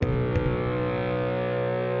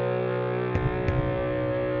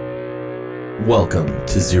Welcome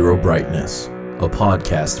to Zero Brightness, a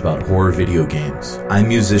podcast about horror video games. I'm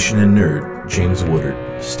musician and nerd James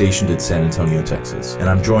Woodard, stationed in San Antonio, Texas, and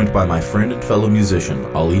I'm joined by my friend and fellow musician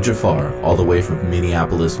Ali Jafar, all the way from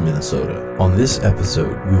Minneapolis, Minnesota. On this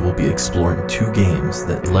episode, we will be exploring two games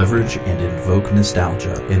that leverage and invoke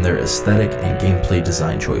nostalgia in their aesthetic and gameplay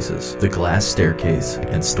design choices: The Glass Staircase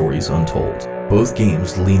and Stories Untold. Both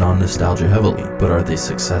games lean on nostalgia heavily, but are they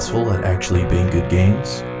successful at actually being good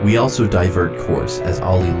games? We also divert course as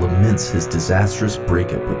Ali laments his disastrous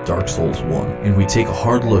breakup with Dark Souls 1, and we take a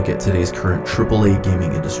hard look at today's current AAA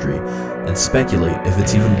gaming industry and speculate if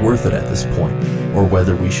it's even worth it at this point, or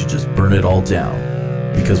whether we should just burn it all down.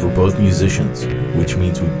 Because we're both musicians, which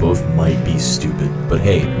means we both might be stupid, but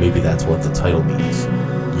hey, maybe that's what the title means.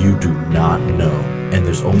 You do not know, and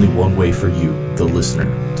there's only one way for you, the listener,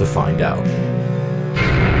 to find out.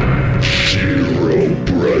 Zero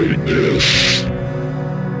Brightness.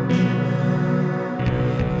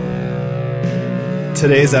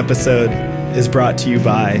 Today's episode is brought to you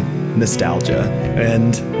by nostalgia,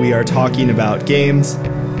 and we are talking about games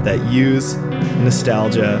that use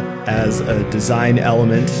nostalgia as a design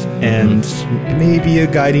element and maybe a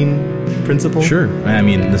guiding principle. Sure. I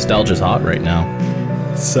mean, nostalgia's hot right now.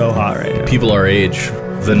 So hot right now. People our age,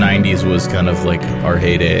 the 90s was kind of like our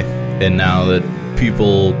heyday, and now that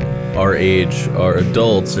people our age are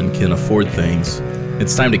adults and can afford things,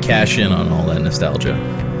 it's time to cash in on all that nostalgia.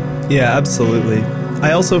 Yeah, absolutely.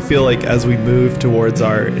 I also feel like as we move towards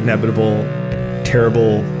our inevitable,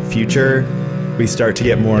 terrible future, we start to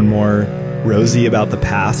get more and more rosy about the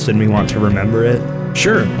past and we want to remember it.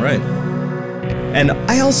 Sure, right. And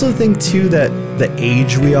I also think, too, that the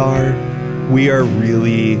age we are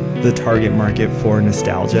really the target market for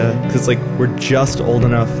nostalgia. Because, like, we're just old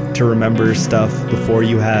enough to remember stuff before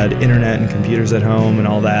you had internet and computers at home and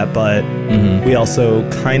all that. But we also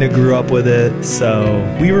kind of grew up with it.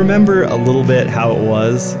 So we remember a little bit how it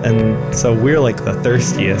was. And so we're, like, the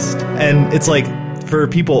thirstiest. And it's like, for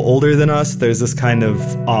people older than us, there's this kind of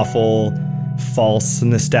awful, false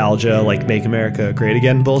nostalgia, like Make America Great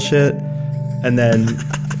Again bullshit. And then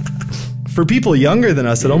for people younger than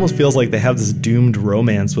us, it almost feels like they have this doomed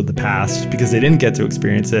romance with the past because they didn't get to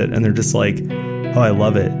experience it, and they're just like, oh, I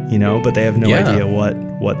love it, you know, but they have no idea what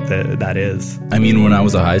that is. I mean, when I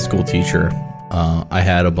was a high school teacher, I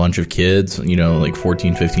had a bunch of kids, you know, like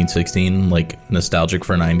 14, 15, 16, like nostalgic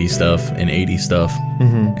for 90s stuff and 80s stuff.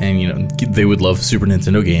 And, you know, they would love Super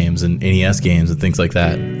Nintendo games and NES games and things like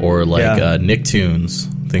that, or like Nicktoons,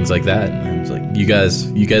 things like that. And I was like, you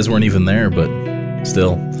guys weren't even there, but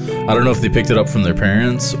still, I don't know if they picked it up from their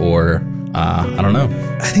parents or I don't know.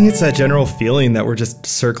 I think it's that general feeling that we're just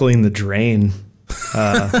circling the drain.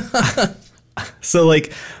 So,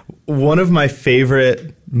 like, one of my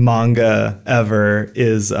favorite manga ever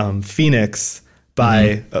is Phoenix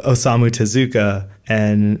by Osamu Tezuka,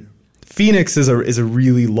 and Phoenix is a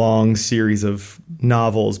really long series of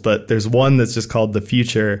novels, but there's one that's just called The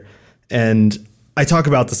Future, and I talk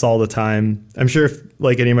about this all the time. I'm sure if,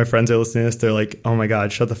 like, any of my friends are listening to this, they're like, oh my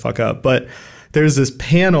God, shut the fuck up. But there's this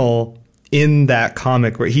panel in that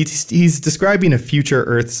comic where he's describing a future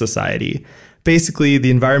Earth society. Basically,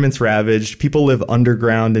 the environment's ravaged. People live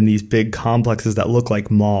underground in these big complexes that look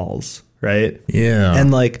like malls, right? Yeah.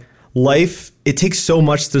 And, like, life, it takes so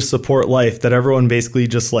much to support life that everyone basically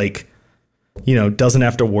just, like, you know, doesn't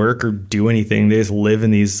have to work or do anything. They just live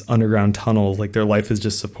in these underground tunnels. Like, their life is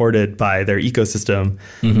just supported by their ecosystem.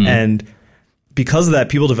 And because of that,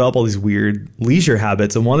 people develop all these weird leisure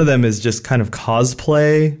habits. And one of them is just kind of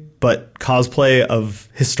cosplay, but cosplay of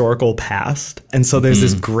historical past. And so there's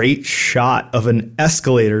this great shot of an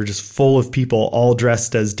escalator just full of people all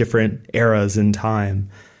dressed as different eras in time.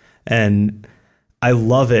 And I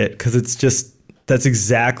love it because it's just, that's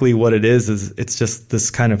exactly what it is it's just this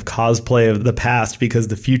kind of cosplay of the past because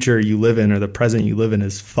the future you live in or the present you live in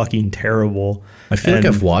is fucking terrible. I feel like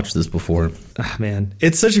I've watched this before. Man,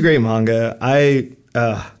 it's such a great manga. I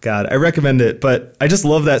recommend it, but I just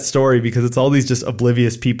love that story because it's all these just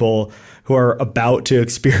oblivious people who are about to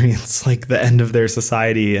experience, like, the end of their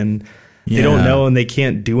society, and they don't know and they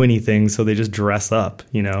can't do anything, so they just dress up,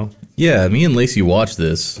 you know? Yeah, me and Lacey watched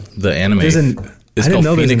this, the anime. It's called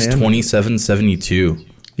Phoenix 2772.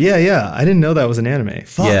 Yeah, I didn't know that was an anime.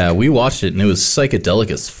 Fuck. Yeah, we watched it and it was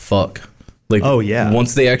psychedelic as fuck. Like, oh yeah,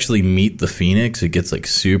 once they actually meet the Phoenix, it gets, like,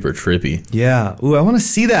 super trippy. Yeah. Ooh, I want to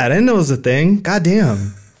see that. I didn't know it was a thing. God damn.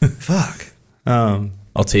 Fuck.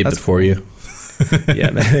 I'll tape it for you.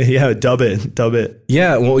 Yeah, dub it.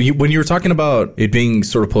 Yeah, well, when you were talking about it being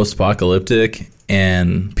sort of post-apocalyptic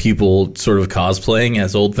and people sort of cosplaying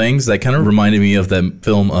as old things, that kind of reminded me of that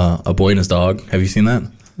film, A Boy and His Dog. Have you seen that?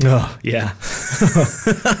 Oh, yeah.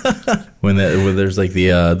 When there's like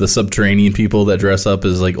the subterranean people that dress up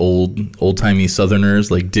as like old-timey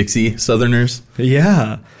Southerners, like Dixie Southerners.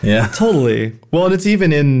 Yeah. Yeah. Totally. Well, and it's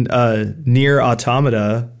even in Near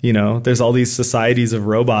Automata, there's all these societies of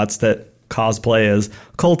robots that cosplay as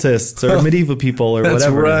cultists or medieval people or That's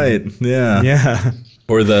whatever. right. Yeah. Yeah.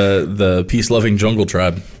 Or the peace-loving jungle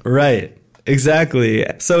tribe. Right. Exactly.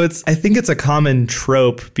 So I think it's a common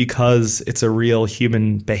trope because it's a real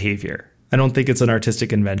human behavior. I don't think it's an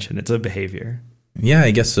artistic invention. It's a behavior. Yeah, I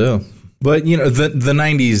guess so. But, the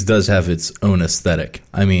 90s does have its own aesthetic.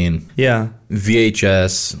 I mean, yeah,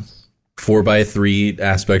 VHS, 4:3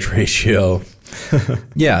 aspect ratio.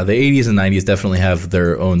 Yeah, the 80s and 90s definitely have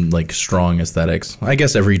their own like strong aesthetics. I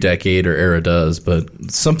guess every decade or era does,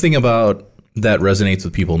 but something about that resonates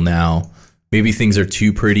with people now. Maybe things are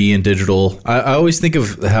too pretty and digital. I always think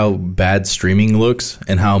of how bad streaming looks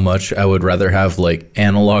and how much I would rather have like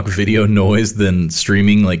analog video noise than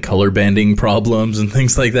streaming like color banding problems and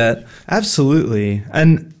things like that. Absolutely.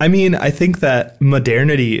 And I mean, I think that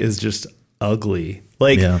modernity is just ugly.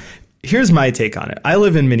 Like, Here's my take on it. I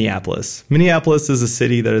live in Minneapolis. Minneapolis is a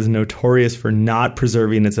city that is notorious for not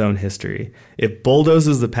preserving its own history. It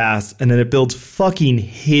bulldozes the past and then it builds fucking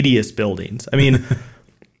hideous buildings. I mean...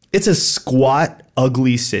 It's a squat,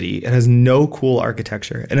 ugly city. It has no cool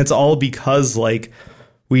architecture. And it's all because, like,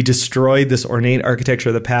 we destroyed this ornate architecture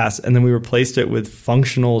of the past and then we replaced it with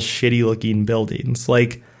functional, shitty-looking buildings.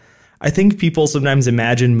 Like, I think people sometimes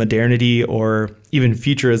imagine modernity or even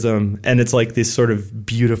futurism, and it's like this sort of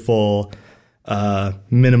beautiful,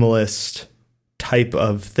 minimalist type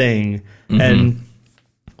of thing. Mm-hmm. And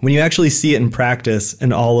when you actually see it in practice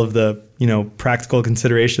and all of the, practical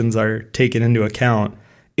considerations are taken into account,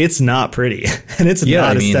 it's not pretty, and it's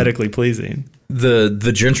not aesthetically pleasing. The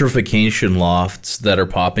gentrification lofts that are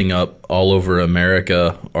popping up all over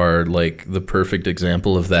America are like the perfect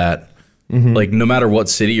example of that. Mm-hmm. Like no matter what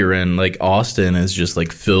city you're in, like Austin is just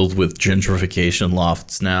like filled with gentrification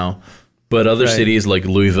lofts now. But other cities like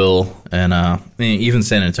Louisville and even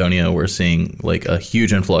San Antonio, we're seeing like a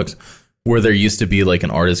huge influx. Where there used to be like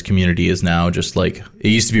an artist community is now just like, it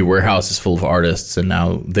used to be warehouses full of artists and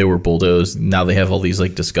now they were bulldozed. Now they have all these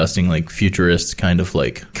like disgusting, like futurist kind of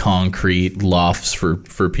like concrete lofts for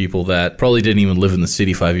people that probably didn't even live in the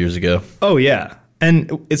city 5 years ago. Oh, yeah.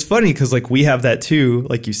 And it's funny because like we have that too.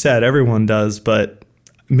 Like you said, everyone does. But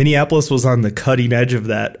Minneapolis was on the cutting edge of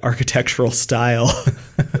that architectural style.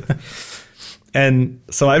 And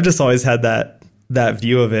so I've just always had that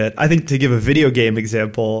view of it. I think to give a video game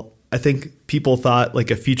example, I think people thought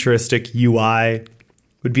like a futuristic UI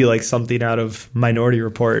would be like something out of Minority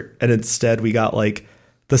Report. And instead we got like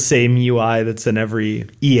the same UI that's in every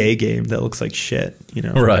EA game that looks like shit,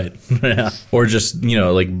 Right. Yeah. Or just,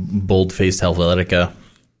 like bold-faced Helvetica.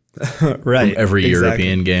 Right. From every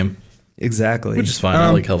European game. Exactly. Which is fine.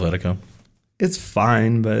 I like Helvetica. It's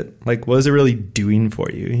fine, but like, what is it really doing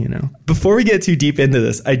for you, Before we get too deep into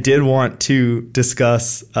this, I did want to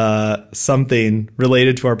discuss something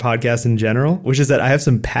related to our podcast in general, which is that I have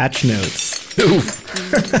some patch notes. Oof.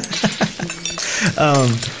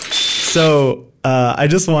 I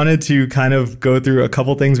just wanted to kind of go through a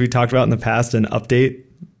couple things we talked about in the past and update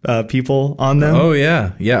people on them. Oh,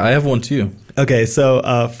 yeah. Yeah, I have one too. Okay,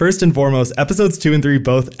 so first and foremost, episodes 2 and 3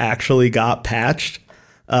 both actually got patched.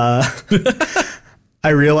 I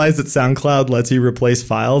realized that SoundCloud lets you replace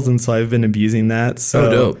files, and so I've been abusing that. So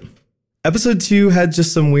dope. Episode 2 had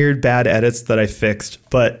just some weird bad edits that I fixed,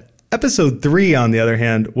 but episode 3, on the other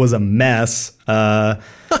hand, was a mess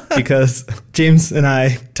because James and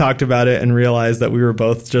I talked about it and realized that we were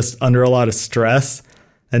both just under a lot of stress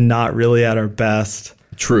and not really at our best.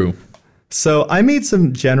 True. So I made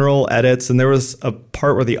some general edits, and there was a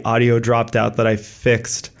part where the audio dropped out that I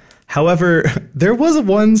fixed. However, there was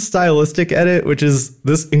one stylistic edit, which is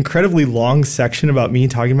this incredibly long section about me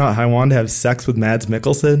talking about how I wanted to have sex with Mads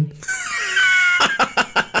Mikkelsen.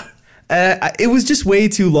 It was just way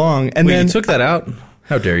too long. And Wait, then you took that out?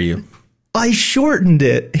 How dare you? I shortened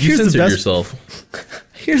it. You censored yourself.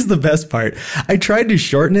 Here's the best part. I tried to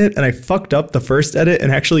shorten it, and I fucked up the first edit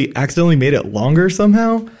and actually accidentally made it longer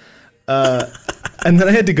somehow. And then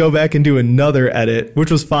I had to go back and do another edit,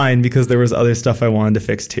 which was fine because there was other stuff I wanted to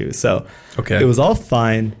fix too. So It was all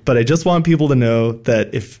fine. But I just want people to know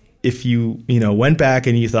that if you went back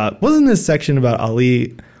and you thought, wasn't this section about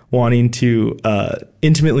Ali wanting to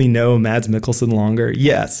intimately know Mads Mikkelsen longer?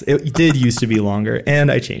 Yes, it did used to be longer,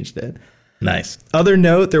 and I changed it. Nice. Other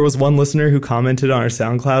note, there was one listener who commented on our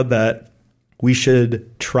SoundCloud that we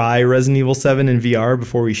should try Resident Evil 7 in VR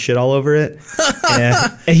before we shit all over it.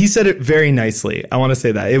 And he said it very nicely. I want to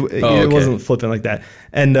say that. It wasn't flippant like that.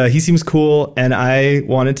 And he seems cool. And I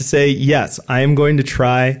wanted to say, yes, I am going to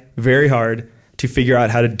try very hard to figure out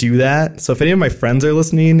how to do that. So if any of my friends are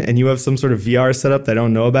listening and you have some sort of VR setup that I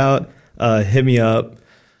don't know about, hit me up.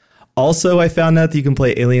 Also, I found out that you can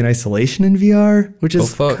play Alien Isolation in VR, which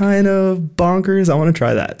is kind of bonkers. I want to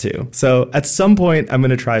try that too. So at some point, I'm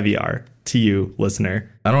going to try VR to you, listener.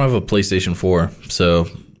 I don't have a PlayStation 4, so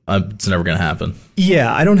it's never going to happen.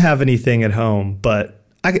 Yeah, I don't have anything at home, but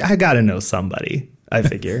I got to know somebody, I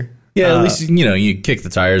figure. Yeah, at least, you kick the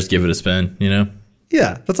tires, give it a spin,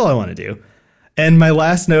 Yeah, that's all I want to do. And my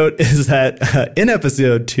last note is that in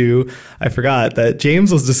episode 2, I forgot that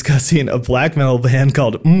James was discussing a black metal band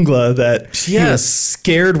called Umgla that he was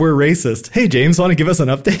scared we're racist. Hey, James, want to give us an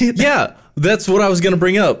update? Yeah, that's what I was going to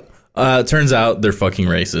bring up. Turns out they're fucking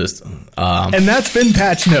racist. And that's been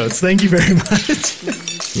Patch Notes. Thank you very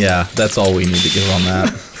much. Yeah, that's all we need to give on that.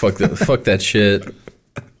 Fuck that shit.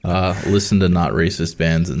 Listen to not racist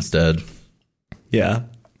bands instead. Yeah.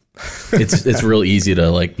 It's real easy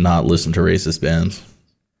to not listen to racist bands.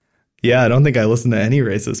 Yeah, I don't think I listen to any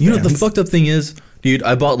racist bands. You know what the fucked up thing is? Dude,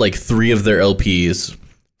 I bought 3 of their LPs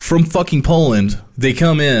from fucking Poland. They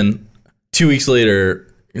come in 2 weeks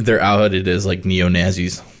later, they're outed as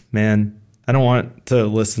neo-Nazis. Man, I don't want to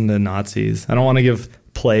listen to Nazis. I don't want to give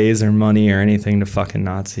plays or money or anything to fucking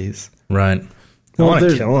Nazis. Right. I want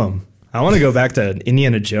to kill them. I want to go back to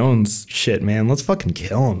Indiana Jones shit, man. Let's fucking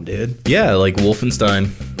kill them, dude. Yeah, like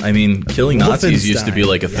Wolfenstein. I mean, killing Nazis used to be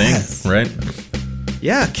a thing, right?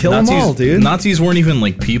 Yeah, kill them all, dude. Nazis weren't even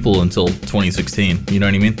people until 2016. You know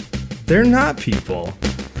what I mean? They're not people.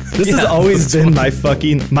 This has always been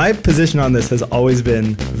my position on this has always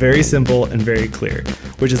been very simple and very clear,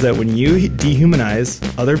 which is that when you dehumanize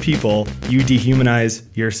other people, you dehumanize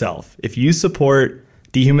yourself. If you support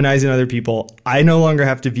dehumanizing other people, I no longer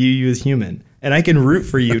have to view you as human, and I can root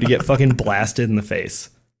for you to get fucking blasted in the face.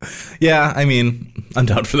 Yeah, I mean, I'm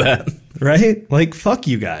down for that. Right? Fuck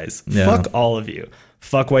you guys. Yeah. Fuck all of you.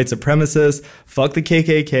 Fuck white supremacists. Fuck the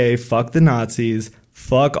KKK. Fuck the Nazis.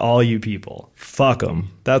 Fuck all you people. Fuck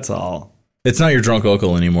them. That's all. It's not your drunk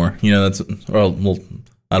uncle anymore. Well,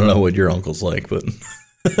 I don't know what your uncle's like, but...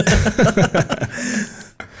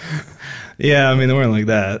 Yeah, I mean, they weren't like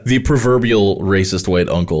that. The proverbial racist white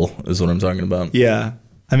uncle is what I'm talking about. Yeah.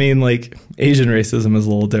 I mean, Asian racism is a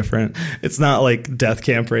little different. It's not death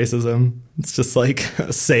camp racism. It's just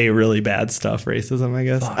say really bad stuff racism, I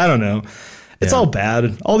guess. I don't know. It's all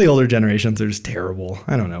bad. All the older generations are just terrible.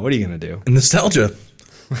 I don't know. What are you going to do? Nostalgia.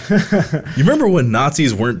 You remember when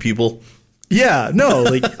Nazis weren't people? Yeah, no,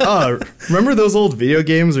 remember those old video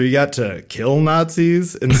games where you got to kill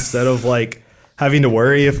Nazis instead of having to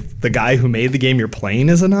worry if the guy who made the game you're playing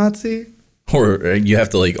is a Nazi? Or you have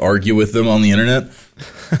to argue with them on the internet?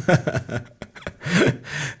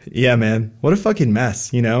 Yeah, man. What a fucking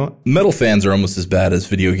mess, Metal fans are almost as bad as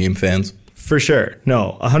video game fans. For sure.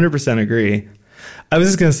 No, 100% agree. I was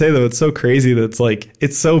just going to say, though, it's so crazy that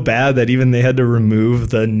it's so bad that even they had to remove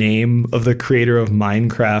the name of the creator of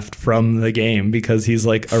Minecraft from the game because he's a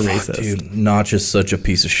racist. Dude, Notch is such a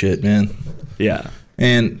piece of shit, man. Yeah.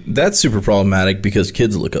 And that's super problematic because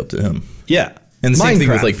kids look up to him. Yeah. And the same thing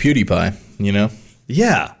with PewDiePie,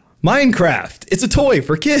 Yeah. Minecraft. It's a toy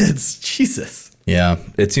for kids. Jesus. Yeah.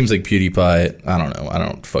 It seems like PewDiePie, I don't know. I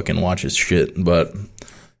don't fucking watch his shit, but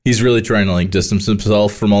he's really trying to distance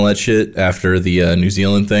himself from all that shit after the New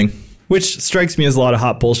Zealand thing. Which strikes me as a lot of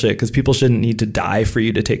hot bullshit because people shouldn't need to die for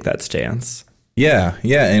you to take that stance. Yeah.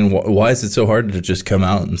 Yeah. And why is it so hard to just come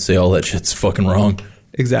out and say all that shit's fucking wrong?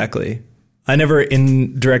 Exactly. I never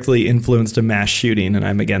indirectly influenced a mass shooting, and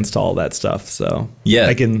I'm against all that stuff. So yeah,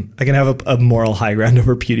 I can have a moral high ground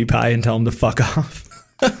over PewDiePie and tell him to fuck off.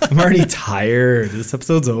 I'm already tired. This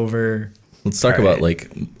episode's over. Let's talk about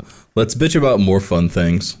let's bitch about more fun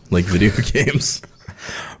things like video games.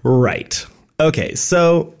 Right. Okay,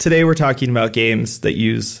 so today we're talking about games that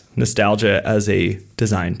use nostalgia as a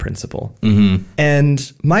design principle. Mm-hmm.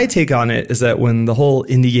 And my take on it is that when the whole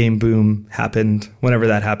indie game boom happened, whenever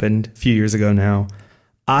that happened, a few years ago now,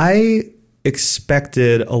 I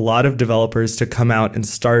expected a lot of developers to come out and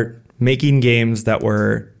start making games that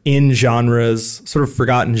were in genres, sort of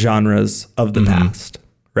forgotten genres of the past,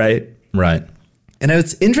 right? Right. And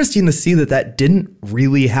it's interesting to see that didn't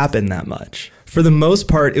really happen that much. For the most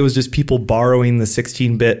part, it was just people borrowing the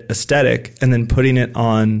 16-bit aesthetic and then putting it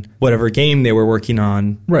on whatever game they were working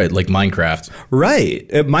on. Right, like Minecraft. Right.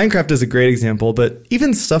 Minecraft is a great example, but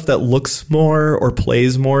even stuff that looks more or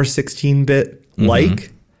plays more 16-bit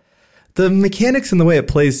like, the mechanics and the way it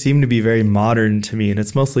plays seem to be very modern to me, and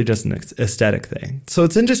it's mostly just an aesthetic thing. So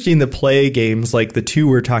it's interesting to play games like the two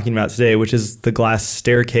we're talking about today, which is The Glass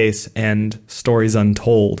Staircase and Stories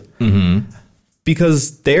Untold,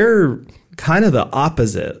 because they're kind of the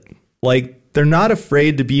opposite. Like, they're not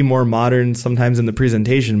afraid to be more modern sometimes in the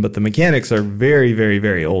presentation, but the mechanics are very, very,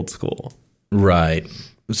 very old school. Right.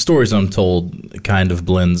 Stories Untold kind of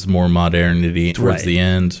blends more modernity towards the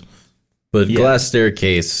end. But Glass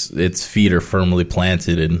Staircase, its feet are firmly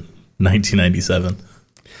planted in 1997.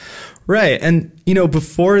 Right. And, you know,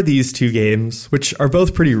 before these two games, which are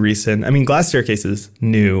both pretty recent, I mean, Glass Staircase is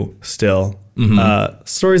new still.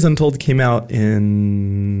 Stories Untold came out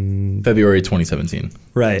in February 2017.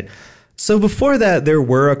 Right. So before that, there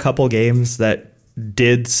were a couple games that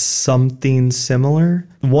did something similar.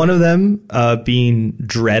 One of them being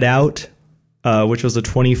Dread Out, which was a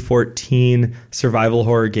 2014 survival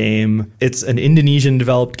horror game. It's an Indonesian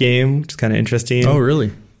developed game, which is kind of interesting. Oh,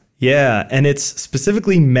 really? Yeah, and it's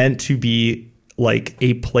specifically meant to be like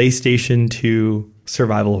a PlayStation 2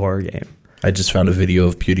 survival horror game. I just found a video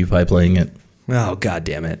of PewDiePie playing it. Oh, God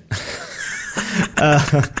damn it.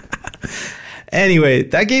 Anyway,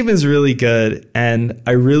 that game is really good, and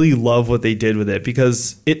I really love what they did with it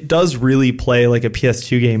because it does really play like a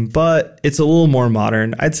PS2 game, but it's a little more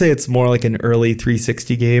modern. I'd say it's more like an early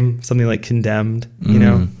 360 game, something like Condemned, you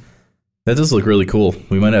know? That does look really cool.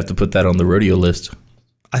 We might have to put that on the rodeo list.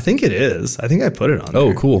 I think it is. I think I put it on there.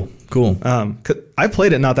 Oh, cool. I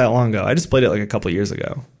played it not that long ago. I just played it like a couple years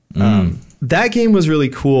ago. That game was really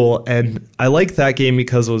cool, and I liked that game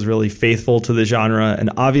because it was really faithful to the genre and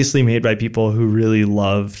obviously made by people who really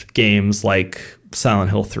loved games like Silent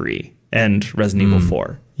Hill 3 and Resident Evil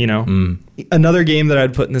 4, you know? Another game that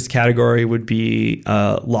I'd put in this category would be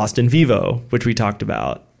Lost in Vivo, which we talked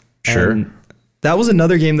about. Sure. And that was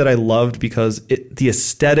another game that I loved because the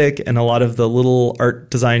aesthetic and a lot of the little art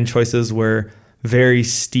design choices were very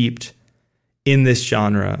steeped in this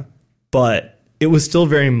genre, but it was still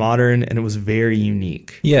very modern and it was very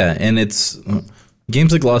unique. Yeah, and it's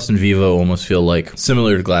games like Lost in Vivo almost feel like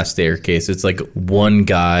similar to Glass Staircase. It's like one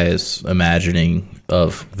guy's imagining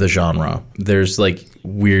of the genre. There's like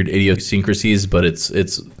weird idiosyncrasies, but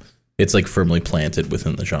it's like firmly planted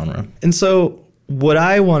within the genre. And so what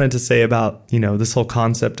I wanted to say about, you know, this whole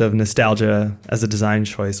concept of nostalgia as a design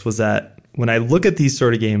choice was that when I look at these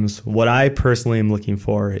sort of games, what I personally am looking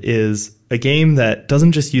for is a game that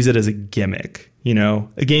doesn't just use it as a gimmick, you know,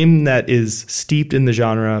 a game that is steeped in the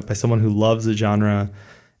genre by someone who loves the genre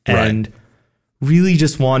and really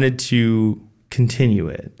just wanted to continue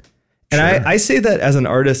it. And I say that as an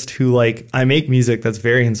artist who, like, I make music that's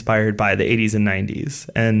very inspired by the 80s and 90s.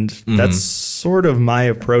 And that's sort of my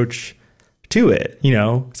approach to it. You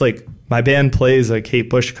know, it's like my band plays a Kate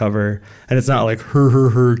Bush cover and it's not like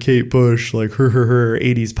her Kate Bush, like her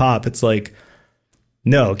 80s pop. It's like,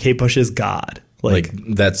 no, Kate Bush is God. Like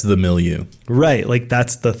that's the milieu. Right. Like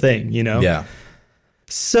that's the thing, you know? Yeah.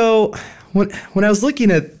 So when I was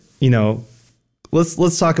looking at, you know,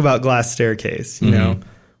 let's talk about Glass Staircase, you know?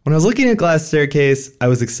 When I was looking at Glass Staircase, I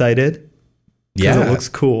was excited. Yeah. Because it looks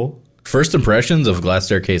cool. First impressions of Glass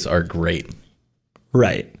Staircase are great.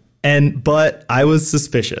 Right. But I was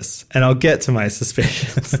suspicious, and I'll get to my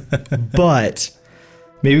suspicions. But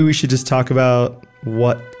maybe we should just talk about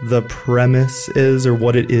what the premise is or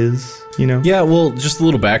what it is, you know? Yeah, well, just a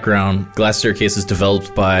little background. Glass Staircase is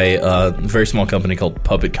developed by a very small company called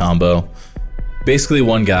Puppet Combo. Basically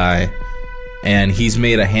one guy, and he's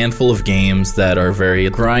made a handful of games that are very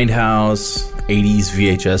grindhouse, 80s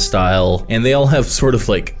VHS style, and they all have sort of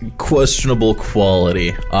like questionable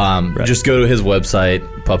quality. Just go to his website,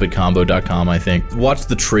 puppetcombo.com, I think. Watch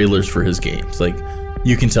the trailers for his games. Like,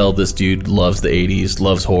 you can tell this dude loves the 80s,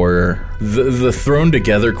 loves horror. The thrown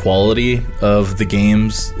together quality of the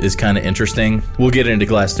games is kind of interesting. We'll get into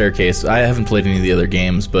Glass Staircase. I haven't played any of the other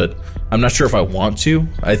games, but I'm not sure if I want to.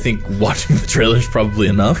 I think watching the trailers is probably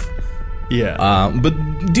enough. Yeah. But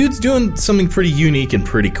dude's doing something pretty unique and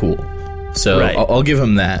pretty cool. So I'll give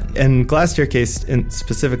him that. And Glass Staircase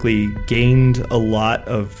specifically gained a lot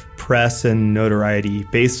of press and notoriety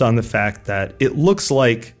based on the fact that it looks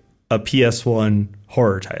like a PS1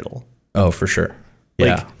 horror title. Oh, for sure.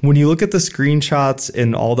 Yeah. Like, when you look at the screenshots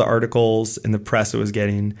and all the articles in the press it was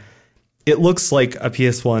getting, it looks like a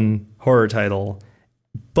PS1 horror title,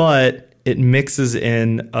 but it mixes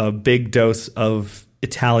in a big dose of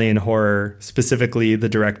Italian horror, specifically the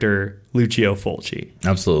director Lucio Fulci.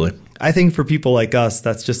 Absolutely. I think for people like us,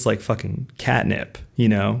 that's just like fucking catnip, you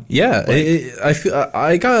know? Yeah, like,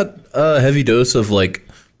 I got a heavy dose of like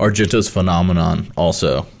Argento's Phenomenon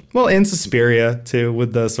also. Well, and Suspiria too,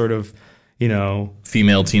 with the sort of, you know.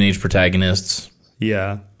 Female teenage protagonists.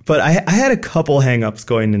 Yeah. But I had a couple hangups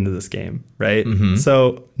going into this game, right?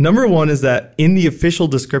 So number one is that in the official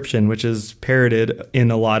description, which is parroted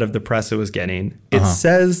in a lot of the press it was getting, it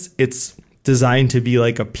says it's designed to be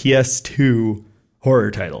like a PS2 horror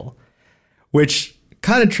title, which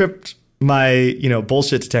kind of tripped my, you know,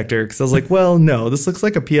 bullshit detector, because I was like, well, no, this looks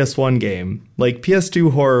like a PS1 game. Like,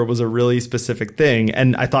 PS2 horror was a really specific thing,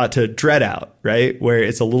 and I thought to Dread Out, right, where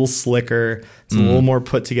it's a little slicker, it's a little more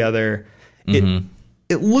put together.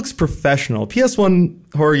 It looks professional.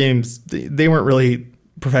 PS1 horror games, they weren't really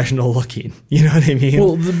professional looking. You know what I mean?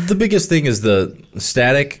 Well, the biggest thing is the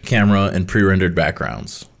static camera and pre-rendered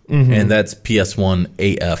backgrounds. And that's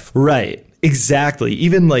PS1 AF. Right. Exactly.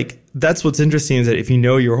 Even like, that's what's interesting is that if you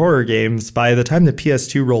know your horror games, by the time the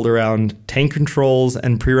PS2 rolled around, tank controls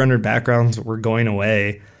and pre-rendered backgrounds were going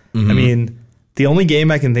away. I mean, the only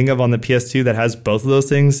game I can think of on the PS2 that has both of those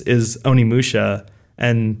things is Onimusha,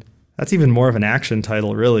 and that's even more of an action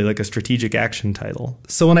title, really, like a strategic action title.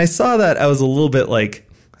 So when I saw that, I was a little bit like,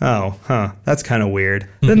 oh, that's kind of weird.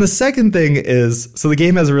 Then the second thing is, so the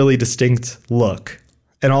game has a really distinct look,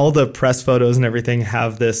 and all the press photos and everything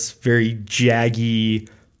have this very jaggy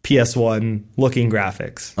PS1 looking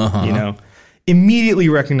graphics, you know, immediately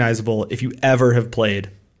recognizable if you ever have played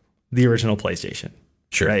the original PlayStation.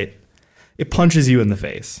 Sure. Right? It punches you in the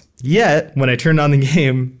face. Yet, when I turned on the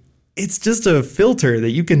game, it's just a filter that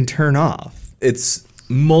you can turn off. It's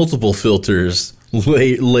multiple filters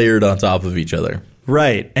layered on top of each other.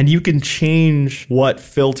 Right. And you can change what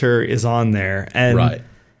filter is on there. And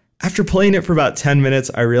after playing it for about 10 minutes,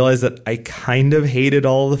 I realized that I kind of hated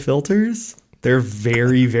all the filters. They're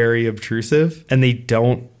very, very obtrusive, and they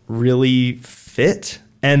don't really fit.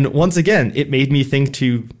 And once again, it made me think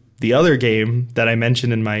to the other game that I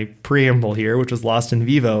mentioned in my preamble here, which was Lost in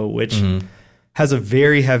Vivo, which has a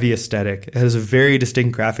very heavy aesthetic. It has a very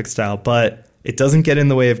distinct graphic style, but it doesn't get in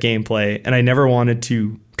the way of gameplay, and I never wanted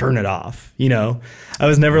to turn it off. You know, I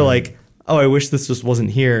was never like, oh, I wish this just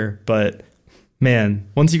wasn't here. But man,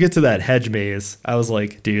 once you get to that hedge maze, I was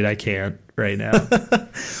like, dude, I can't right now.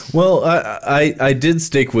 Well, I did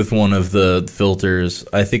stick with one of the filters.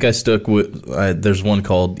 I think I stuck with, there's one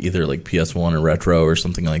called either like PS1 or Retro or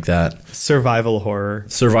something like that. Survival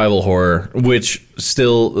horror, which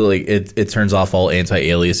still, like, it turns off all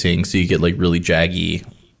anti-aliasing, so you get like really jaggy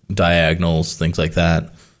diagonals, things like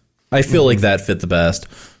that. I feel like that fit the best.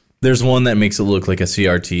 There's one that makes it look like a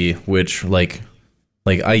CRT, which like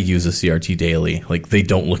I use a CRT daily. Like, they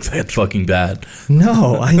don't look that fucking bad.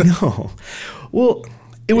 No, I know. Well,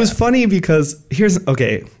 it was funny because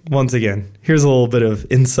once again, here's a little bit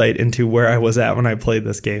of insight into where I was at when I played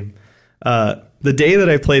this game. The day that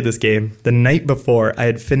I played this game, the night before, I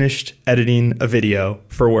had finished editing a video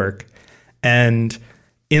for work. And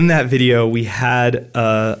in that video, we had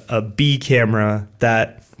a B camera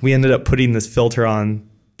that we ended up putting this filter on,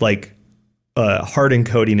 like, hard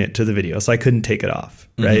encoding it to the video, so I couldn't take it off,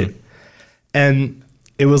 right? And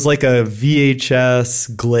it was like a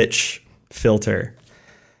VHS glitch filter.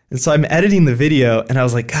 And so I'm editing the video, and I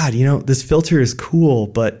was like, God, you know, this filter is cool,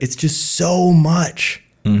 but it's just so much.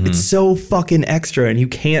 It's so fucking extra, and you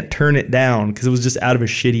can't turn it down because it was just out of a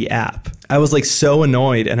shitty app. I was like so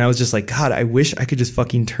annoyed, and I was just like, God, I wish I could just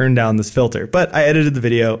fucking turn down this filter. But I edited the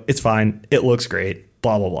video. It's fine. It looks great.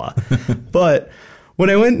 Blah, blah, blah. But when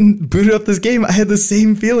I went and booted up this game, I had the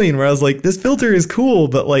same feeling where I was like, this filter is cool,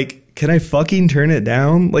 but like, can I fucking turn it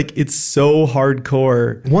down? Like, it's so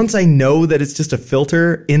hardcore. Once I know that it's just a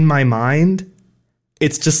filter in my mind,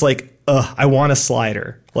 it's just like, I want a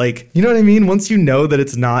slider. Like, you know what I mean? Once you know that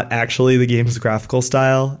it's not actually the game's graphical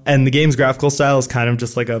style, and the game's graphical style is kind of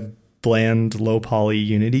just like a bland, low poly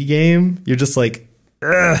Unity game, you're just like,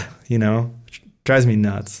 you know? Drives me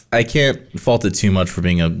nuts. I can't fault it too much for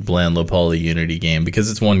being a bland, low poly Unity game because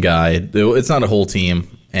it's one guy. It's not a whole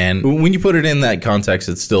team. And when you put it in that context,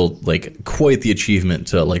 it's still like quite the achievement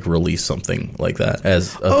to like release something like that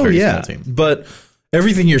as a very small team. But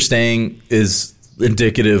everything you're saying is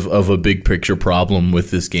indicative of a big picture problem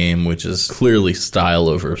with this game, which is clearly style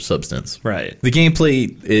over substance. Right. The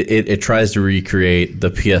gameplay, it tries to recreate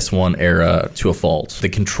the PS1 era to a fault. The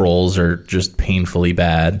controls are just painfully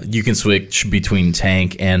bad. You can switch between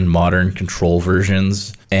tank and modern control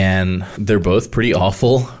versions, and they're both pretty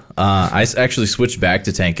awful. I actually switched back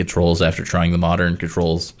to tank controls after trying the modern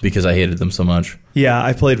controls because I hated them so much. Yeah,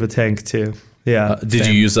 I played with tank too. Yeah. Did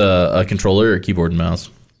you use a controller or keyboard and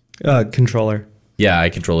mouse? Controller. Yeah,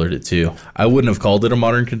 I controllered it too. I wouldn't have called it a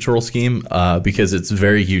modern control scheme because it's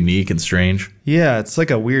very unique and strange. Yeah, it's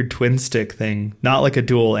like a weird twin stick thing, not like a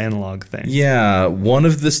dual analog thing. Yeah, one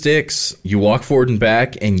of the sticks, you walk forward and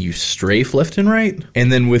back and you strafe left and right.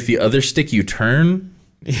 And then with the other stick, you turn.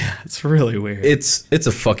 Yeah, it's really weird. It's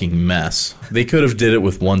a fucking mess. They could have did it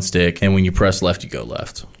with one stick, and when you press left, you go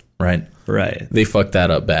left, right? Right. They fucked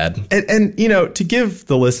that up bad. And you know, to give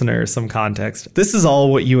the listener some context, this is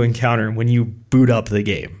all what you encounter when you boot up the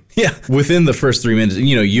game. Yeah. Within the first 3 minutes,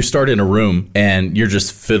 you know, you start in a room and you're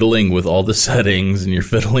just fiddling with all the settings and you're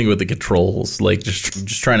fiddling with the controls, like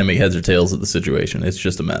just trying to make heads or tails of the situation. It's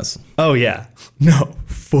just a mess. Oh, yeah. No,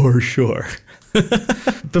 for sure.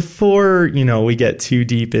 Before, you know, we get too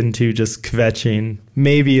deep into just kvetching,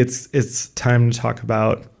 maybe it's time to talk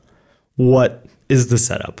about what is the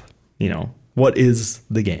setup. You know, what is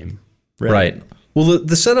the game? Right. Well,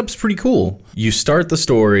 the setup's pretty cool. You start the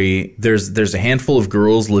story. There's a handful of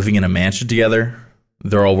girls living in a mansion together.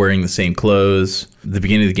 They're all wearing the same clothes. At the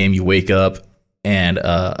beginning of the game, you wake up and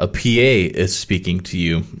a PA is speaking to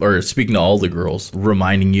you, or speaking to all the girls,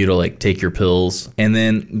 reminding you to like take your pills. And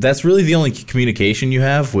then that's really the only communication you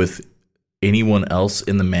have with anyone else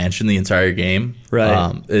in the mansion the entire game.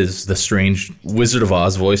 Right. Is the strange Wizard of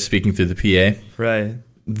Oz voice speaking through the PA. Right.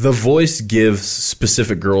 The voice gives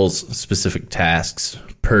specific girls specific tasks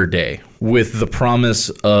per day with the promise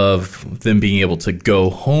of them being able to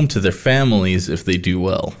go home to their families if they do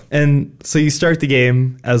well. And so you start the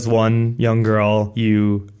game as one young girl,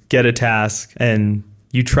 you get a task and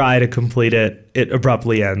you try to complete it. It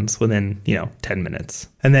abruptly ends within, 10 minutes.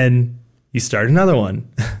 And then you start another one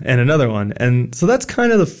and another one. And so that's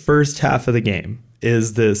kind of the first half of the game.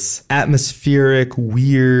 Is this atmospheric,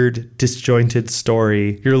 weird, disjointed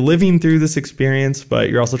story. You're living through this experience, but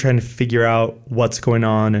you're also trying to figure out what's going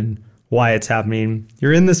on and why it's happening.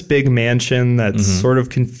 You're in this big mansion that's sort of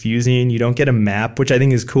confusing. You don't get a map, which I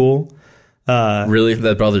think is cool. Really?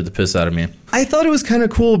 That bothered the piss out of me. I thought it was kind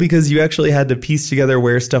of cool because you actually had to piece together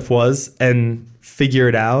where stuff was and figure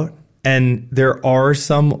it out. And there are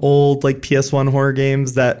some old like PS1 horror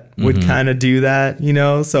games that would kind of do that,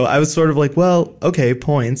 So I was sort of like, well, okay,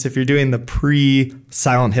 points if you're doing the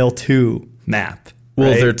pre-Silent Hill 2 map. Well,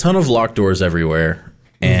 right? there are a ton of locked doors everywhere,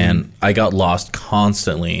 and I got lost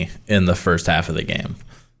constantly in the first half of the game,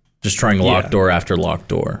 just trying locked door after locked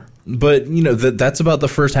door. But, that's about the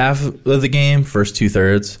first half of the game, first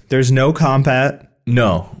 2/3. There's no combat.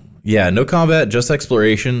 No. Yeah, no combat, just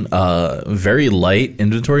exploration, very light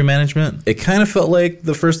inventory management. It kind of felt like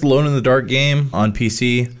the first Alone in the Dark game on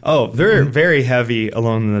PC. Oh, they're very heavy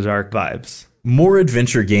Alone in the Dark vibes. More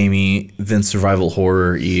adventure gamey than survival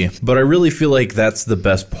horror-y, but I really feel like that's the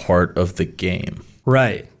best part of the game.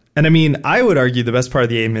 Right. And I mean, I would argue the best part of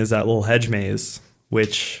the game is that little hedge maze,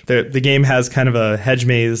 which the game has kind of a hedge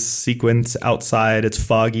maze sequence outside. It's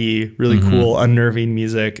foggy, really cool, unnerving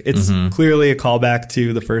music. It's clearly a callback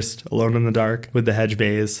to the first Alone in the Dark with the hedge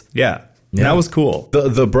maze. Yeah. That was cool.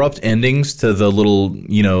 The abrupt endings to the little,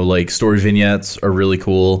 like story vignettes are really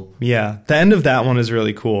cool. Yeah. The end of that one is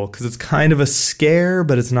really cool because it's kind of a scare,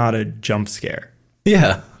 but it's not a jump scare.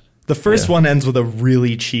 Yeah. The first one ends with a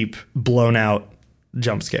really cheap, blown out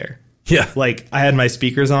jump scare. Yeah. Like I had my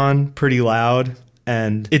speakers on pretty loud.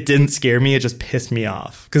 And it didn't scare me. It just pissed me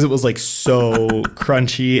off because it was like so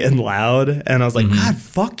crunchy and loud. And I was like, God,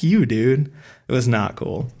 fuck you, dude. It was not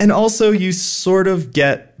cool. And also you sort of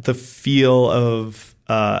get the feel of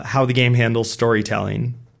how the game handles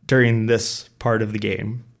storytelling during this part of the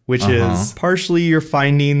game, which is partially you're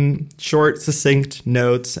finding short, succinct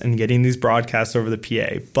notes and getting these broadcasts over the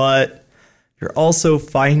PA. But you're also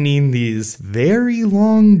finding these very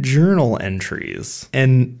long journal entries.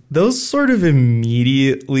 And those sort of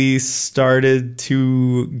immediately started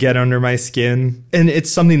to get under my skin. And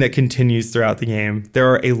it's something that continues throughout the game.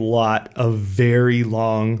 There are a lot of very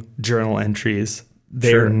long journal entries.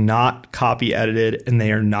 They're not copy edited and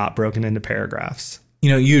they are not broken into paragraphs.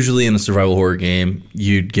 Usually in a survival horror game,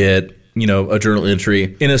 you'd get a journal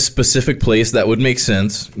entry in a specific place that would make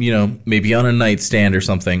sense, maybe on a nightstand or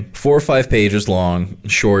something. 4 or 5 pages long,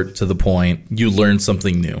 short, to the point. You learn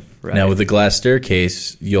something new. Right. Now, with the Glass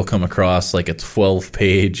Staircase, you'll come across like a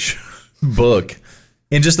 12-page book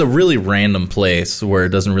in just a really random place where it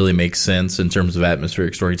doesn't really make sense in terms of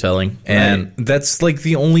atmospheric storytelling. Right. And that's like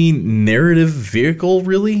the only narrative vehicle,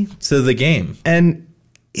 really, to the game. And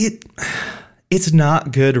it's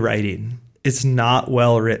not good writing. It's not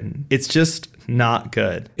well written. It's just not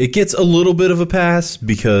good. It gets a little bit of a pass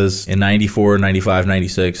because in 94, 95,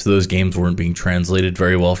 96, those games weren't being translated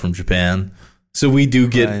very well from Japan. So we do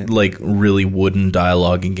get Right. like really wooden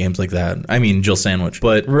dialogue in games like that. I mean, Jill Sandwich,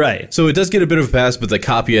 but Right. So it does get a bit of a pass, but the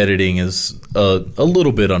copy editing is a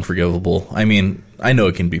little bit unforgivable. I mean, I know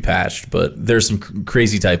it can be patched, but there's some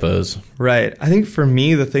crazy typos. Right. I think for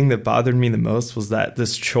me, the thing that bothered me the most was that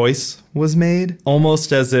this choice was made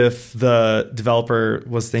almost as if the developer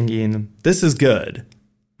was thinking, this is good.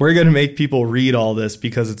 We're going to make people read all this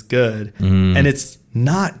because it's good. And it's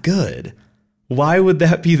not good. Why would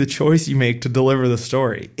that be the choice you make to deliver the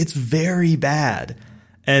story? It's very bad.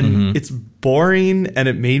 And it's boring, and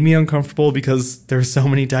it made me uncomfortable because there's so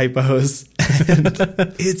many typos. And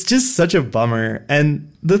it's just such a bummer.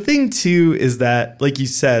 And the thing, too, is that, like you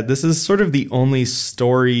said, this is sort of the only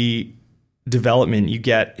story development you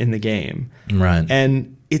get in the game. Right.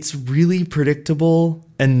 And it's really predictable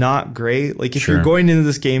and not great. Like, if Sure. you're going into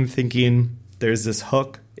this game thinking there's this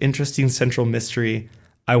hook, interesting central mystery,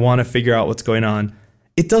 I want to figure out what's going on,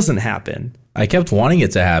 it doesn't happen. I kept wanting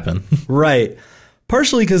it to happen. Right.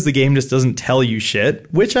 Partially because the game just doesn't tell you shit,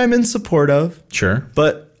 which I'm in support of, Sure.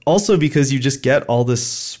 but also because you just get all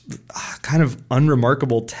this kind of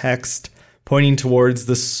unremarkable text pointing towards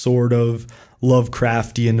this sort of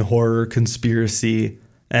Lovecraftian horror conspiracy.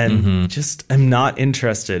 And just, I'm not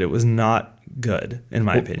interested. It was not good, in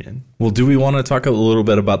my opinion. Well, do we want to talk a little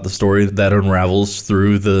bit about the story that unravels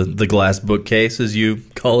through the glass bookcase, as you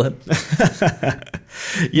call it?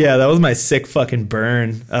 Yeah, that was my sick fucking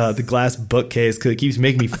burn. The glass bookcase, because it keeps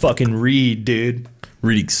making me fucking read, dude.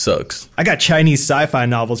 Reading sucks. I got Chinese sci-fi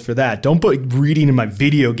novels for that. Don't put reading in my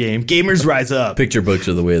video game. Gamers rise up. Picture books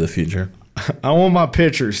are the way of the future. I want my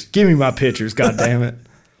pictures. Give me my pictures, God damn it.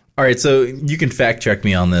 All right, so you can fact check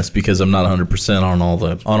me on this because I'm not 100% on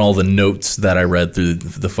all the notes that I read through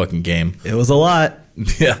the fucking game. It was a lot.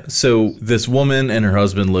 Yeah. So this woman and her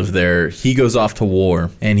husband live there. He goes off to war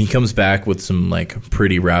and he comes back with some like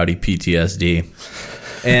pretty rowdy PTSD.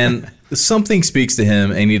 And something speaks to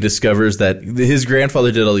him and he discovers that his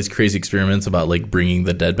grandfather did all these crazy experiments about like bringing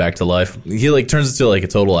the dead back to life. He like turns into like a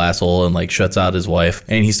total asshole and like shuts out his wife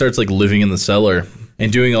and he starts like living in the cellar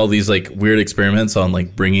and doing all these like weird experiments on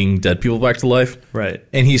like bringing dead people back to life. Right.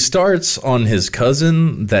 And he starts on his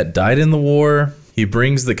cousin that died in the war. He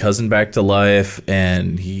brings the cousin back to life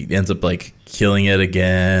and he ends up like killing it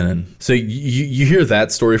again. And so you hear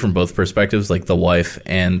that story from both perspectives, like the wife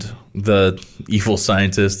and the evil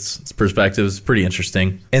scientist's perspective is pretty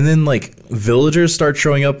interesting. And then like villagers start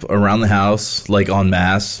showing up around the house like en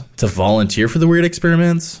masse to volunteer for the weird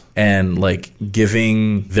experiments and like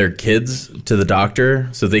giving their kids to the doctor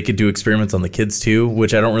so they could do experiments on the kids too,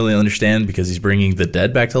 which I don't really understand because he's bringing the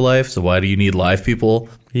dead back to life. So why do you need live people?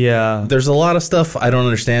 Yeah. There's a lot of stuff I don't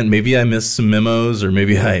understand. Maybe I missed some memos or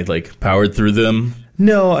maybe I like powered through them.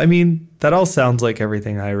 No, I mean, that all sounds like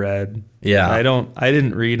everything I read. Yeah. I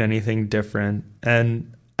didn't read anything different.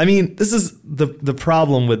 And I mean, this is the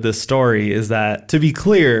problem with this story is that, to be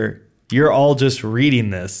clear, you're all just reading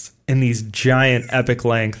this in these giant epic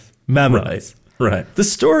length memos. Right. The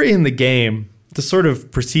story in the game, the sort of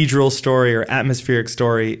procedural story or atmospheric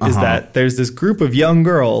story is that there's this group of young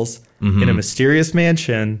girls in a mysterious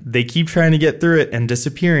mansion. They keep trying to get through it and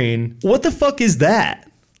disappearing. What the fuck is that?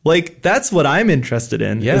 Like, that's what I'm interested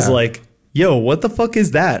in. Yeah. Is like, yo, what the fuck is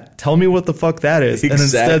that? Tell me what the fuck that is.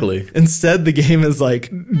 Exactly. And instead the game is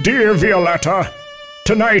like, Dear Violetta,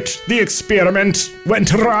 tonight the experiment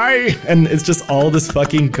went awry. and it's just all this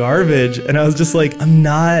fucking garbage. And I was just like, I'm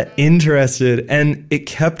not interested. And it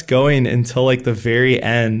kept going until like the very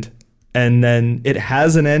end. And then it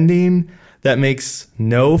has an ending that makes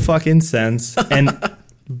no fucking sense. And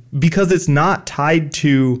because it's not tied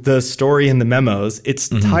to the story in the memos, it's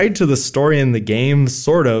tied to the story in the game,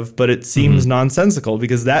 sort of, but it seems nonsensical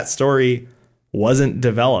because that story wasn't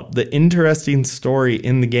developed. The interesting story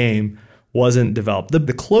in the game wasn't developed.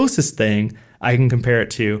 The closest thing I can compare it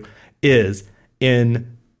to is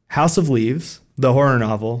in House of Leaves, the horror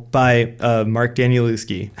novel by Mark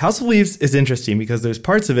Danielewski. House of Leaves is interesting because there's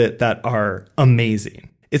parts of it that are amazing.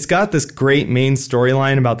 It's got this great main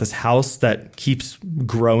storyline about this house that keeps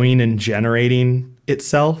growing and generating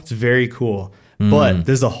itself. It's very cool. But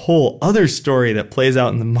there's a whole other story that plays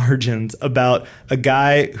out in the margins about a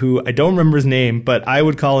guy who I don't remember his name, but I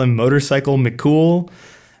would call him Motorcycle McCool.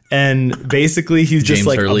 And basically he's just James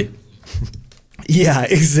like Hurley. yeah,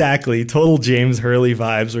 exactly. Total James Hurley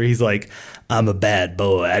vibes where he's like, I'm a bad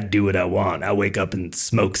boy. I do what I want. I wake up and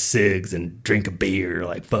smoke cigs and drink a beer.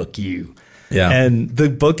 Like, fuck you. Yeah. And the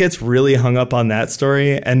book gets really hung up on that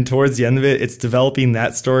story. And towards the end of it, it's developing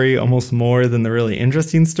that story almost more than the really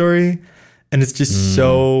interesting story. And it's just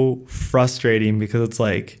so frustrating because it's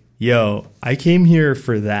like, yo, I came here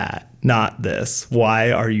for that. not this.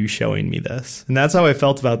 Why are you showing me this? And that's how I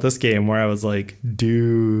felt about this game, where I was like,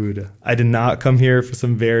 dude, I did not come here for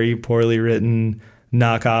some very poorly written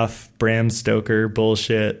knockoff Bram Stoker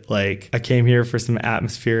bullshit. Like, I came here for some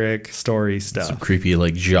atmospheric story stuff. Some creepy,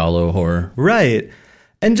 like, giallo horror. Right.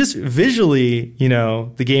 And just visually, you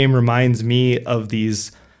know, the game reminds me of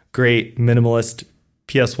these great minimalist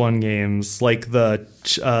PS1 games like the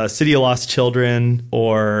City of Lost Children,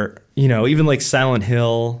 or, you know, even like Silent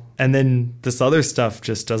Hill. And then this other stuff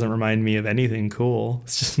just doesn't remind me of anything cool.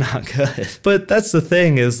 It's just not good. But that's the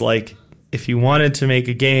thing, is like, if you wanted to make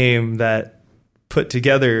a game that put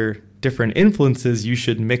together different influences, you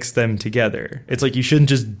should mix them together. It's like, you shouldn't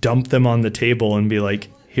just dump them on the table and be like,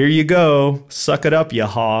 here you go, suck it up, you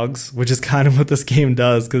hogs, which is kind of what this game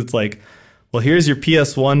does, because it's like, well, here's your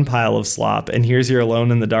PS1 pile of slop, and here's your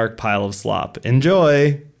Alone in the Dark pile of slop.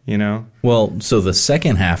 Enjoy, you know? Well, so the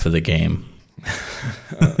second half of the game,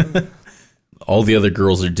 all the other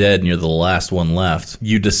girls are dead and you're the last one left.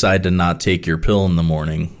 You decide to not take your pill in the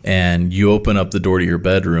morning, and you open up the door to your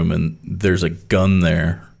bedroom, and there's a gun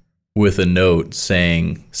there with a note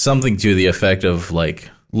saying something to the effect of, like,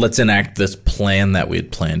 let's enact this plan that we had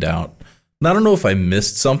planned out. And I don't know if I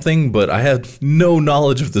missed something, but I had no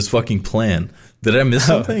knowledge of this fucking plan. Did I miss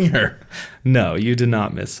something? Or? No, you did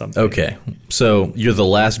not miss something. Okay. So you're the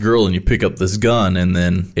last girl and you pick up this gun, and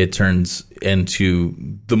then it turns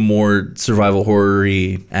into the more survival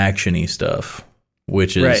horror-y, action-y stuff,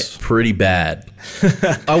 which is pretty bad.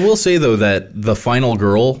 I will say, though, that the final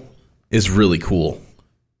girl is really cool.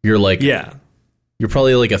 You're like... Yeah. You're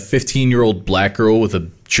probably like a 15-year-old black girl with a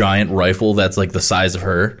giant rifle that's like the size of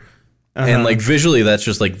her. And like visually, that's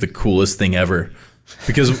just like the coolest thing ever.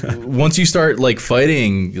 Because once you start like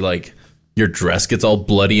fighting, like your dress gets all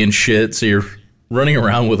bloody and shit. So you're running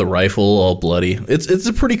around with a rifle all bloody. It's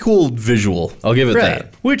a pretty cool visual. I'll give it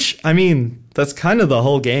that. Which, I mean, that's kind of the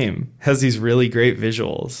whole game. Has these really great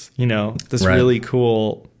visuals, you know, this really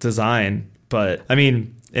cool design. But I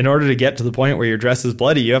mean, in order to get to the point where your dress is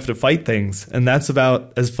bloody, you have to fight things. And that's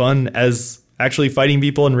about as fun as actually fighting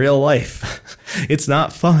people in real life. It's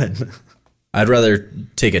not fun. I'd rather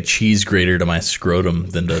take a cheese grater to my scrotum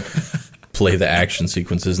than to play the action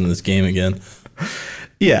sequences in this game again.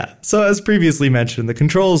 Yeah. So as previously mentioned, the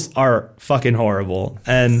controls are fucking horrible.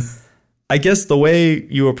 And I guess the way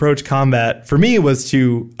you approach combat for me was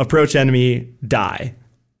to approach enemy, die,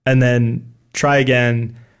 and then try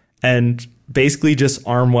again, and basically just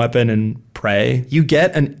arm weapon and pray. You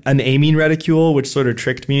get an aiming reticule, which sort of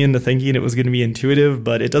tricked me into thinking it was going to be intuitive,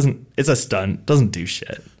 but it doesn't. It's a stunt. Doesn't do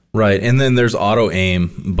shit. Right, and then there's auto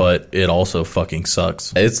aim, but it also fucking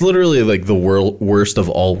sucks. It's literally like the worst of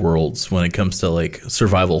all worlds when it comes to like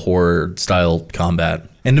survival horror style combat.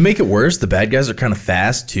 And to make it worse, the bad guys are kind of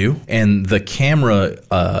fast too, and the camera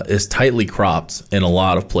is tightly cropped in a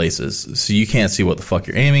lot of places, so you can't see what the fuck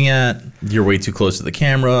you're aiming at. You're way too close to the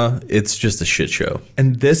camera. It's just a shit show.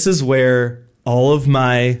 And this is where all of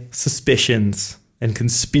my suspicions and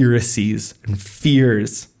conspiracies and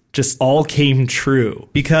fears just all came true.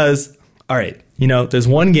 Because, all right, you know, there's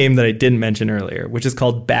one game that I didn't mention earlier, which is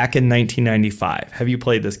called Back in 1995. Have you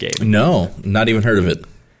played this game? No, not even heard of it.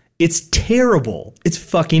 It's terrible. It's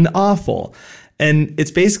fucking awful. And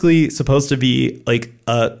it's basically supposed to be like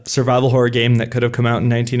a survival horror game that could have come out in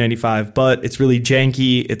 1995, but it's really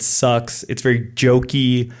janky. It sucks. It's very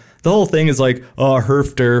jokey. The whole thing is like, oh,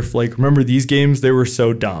 herf derf. Like, remember these games? They were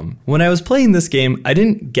so dumb. When I was playing this game, I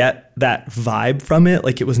didn't get that vibe from it.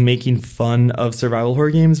 Like, it was making fun of survival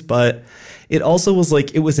horror games, but it also was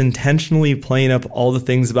like, it was intentionally playing up all the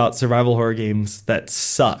things about survival horror games that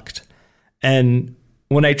sucked. And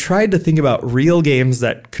when I tried to think about real games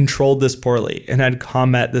that controlled this poorly and had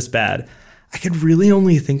combat this bad, I could really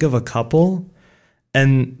only think of a couple.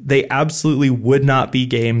 And they absolutely would not be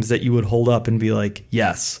games that you would hold up and be like,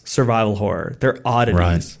 yes, survival horror. They're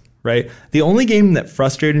oddities, right? The only game that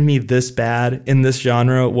frustrated me this bad in this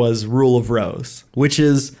genre was Rule of Rose, which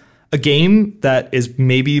is a game that is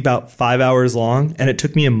maybe about 5 hours long, and it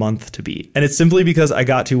took me a month to beat. And it's simply because I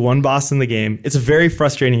got to one boss in the game. It's a very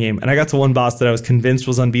frustrating game, and I got to one boss that I was convinced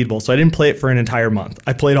was unbeatable, so I didn't play it for an entire month.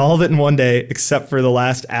 I played all of it in one day, except for the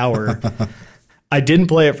last hour. I didn't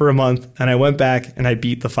play it for a month, and I went back and I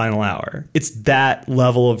beat the final hour. It's that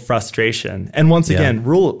level of frustration. And once again,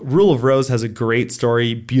 Rule of Rose has a great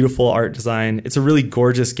story, beautiful art design. It's a really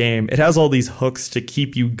gorgeous game. It has all these hooks to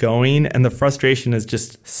keep you going, and the frustration is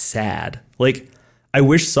just sad. Like, I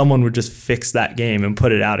wish someone would just fix that game and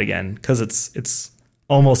put it out again, because it's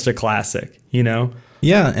almost a classic, you know?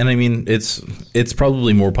 Yeah, and I mean, it's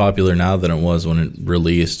probably more popular now than it was when it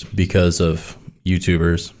released because of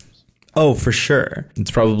YouTubers. Oh, for sure.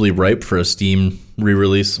 It's probably ripe for a Steam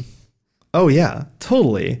re-release. Oh, yeah,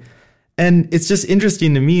 totally. And it's just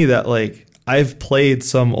interesting to me that, like, I've played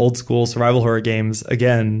some old school survival horror games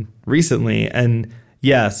again recently. And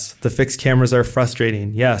yes, the fixed cameras are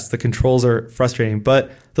frustrating. Yes, the controls are frustrating.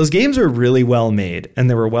 But those games are really well made and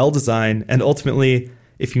they were well designed. And ultimately,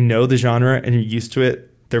 if you know the genre and you're used to it,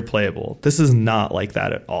 they're playable. This is not like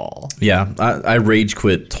that at all. Yeah, I rage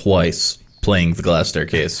quit twice playing The Glass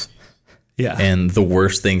Staircase. Yeah. And the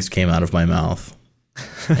worst things came out of my mouth.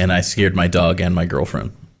 And I scared my dog and my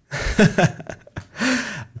girlfriend.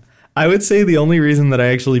 I would say the only reason that I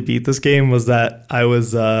actually beat this game was that I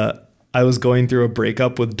was going through a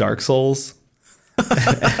breakup with Dark Souls.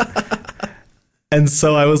 And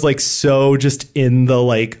so I was like so just in the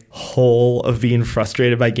like hole of being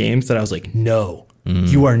frustrated by games that I was like, no,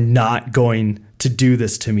 you are not going to do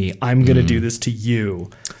this to me. I'm going to do this to you.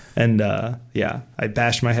 And yeah, I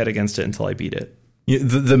bashed my head against it until I beat it.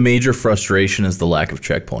 The major frustration is the lack of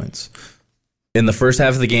checkpoints. In the first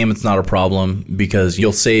half of the game, it's not a problem because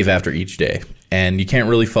you'll save after each day and you can't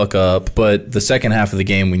really fuck up. But the second half of the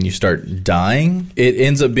game, when you start dying, it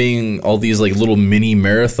ends up being all these like little mini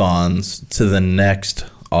marathons to the next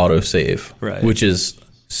autosave, right, which is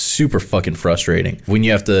super fucking frustrating. When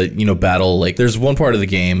you have to, battle, like there's one part of the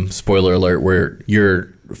game, spoiler alert, where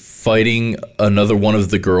you're fighting another one of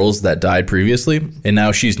the girls that died previously, and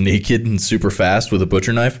now she's naked and super fast with a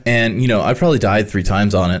butcher knife. And I probably died 3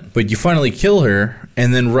 times on it, but you finally kill her,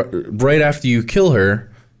 and then right after you kill her,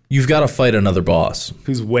 you've got to fight another boss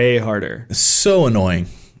who's way harder. So annoying.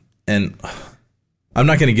 And I'm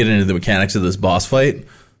not going to get into the mechanics of this boss fight,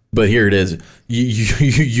 but here it is.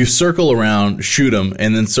 You circle around, shoot him,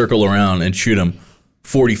 and then circle around and shoot him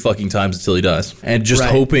 40 fucking times until he dies. And just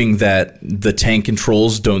hoping that the tank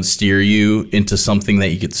controls don't steer you into something that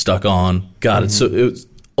you get stuck on. God, it was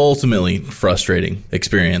ultimately frustrating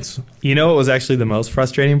experience. You know what was actually the most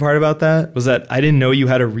frustrating part about that? Was that I didn't know you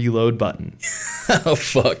had a reload button. Oh,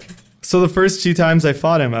 fuck. So the first 2 times I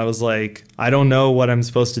fought him, I was like, I don't know what I'm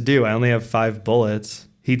supposed to do. I only have 5 bullets.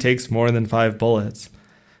 He takes more than 5 bullets.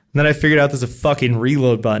 And then I figured out there's a fucking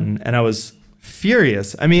reload button, and I was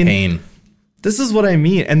furious. I mean, pain. This is what I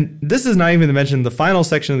mean. And this is not even to mention the final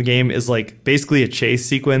section of the game is like basically a chase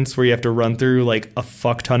sequence where you have to run through like a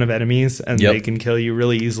fuck ton of enemies and they can kill you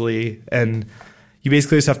really easily. And you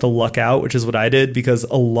basically just have to luck out, which is what I did because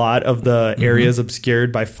a lot of the area is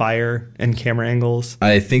obscured by fire and camera angles.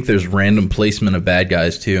 I think there's random placement of bad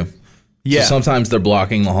guys too. Yeah. So sometimes they're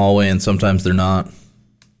blocking the hallway and sometimes they're not.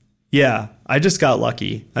 Yeah. I just got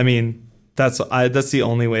lucky. I mean, that's the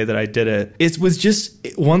only way that I did it. It was just,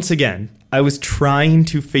 once again, I was trying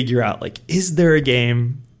to figure out, like, is there a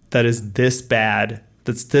game that is this bad,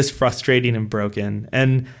 that's this frustrating and broken?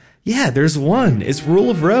 And yeah, there's one. It's Rule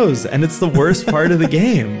of Rose, and it's the worst part of the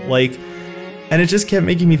game. Like, and it just kept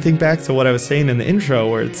making me think back to what I was saying in the intro,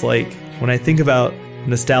 where it's like, when I think about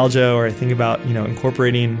nostalgia or I think about,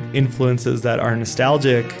 incorporating influences that are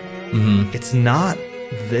nostalgic, it's not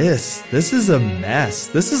this. This is a mess.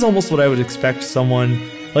 This is almost what I would expect someone,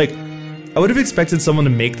 like, I would have expected someone to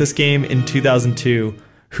make this game in 2002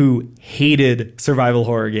 who hated survival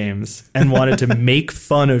horror games and wanted to make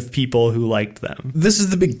fun of people who liked them. This is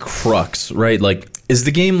the big crux, right? Like, is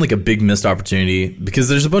the game like a big missed opportunity? Because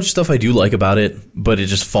there's a bunch of stuff I do like about it, but it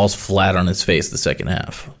just falls flat on its face the second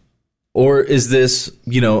half. Or is this,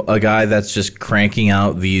 a guy that's just cranking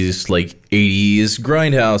out these like 80s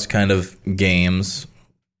grindhouse kind of games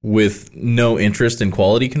with no interest in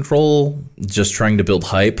quality control, just trying to build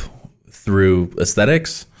hype through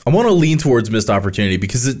aesthetics? I want to lean towards missed opportunity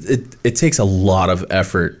because it takes a lot of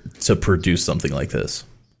effort to produce something like this,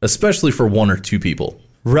 especially for 1 or 2 people.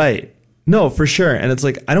 Right. No, for sure. And it's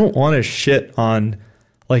like, I don't want to shit on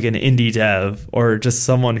like an indie dev or just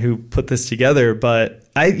someone who put this together. But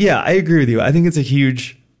I agree with you. I think it's a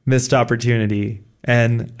huge missed opportunity.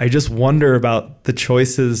 And I just wonder about the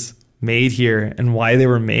choices made here and why they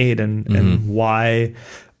were made and why.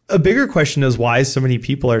 A bigger question is why so many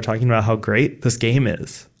people are talking about how great this game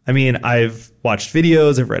is. I mean, I've watched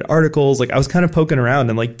videos, I've read articles, like I was kind of poking around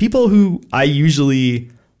and like people who I usually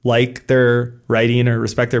like their writing or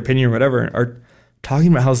respect their opinion or whatever are talking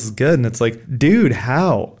about how this is good. And it's like, dude,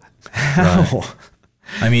 how? Right.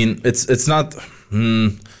 I mean, it's not,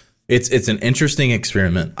 it's an interesting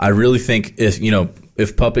experiment. I really think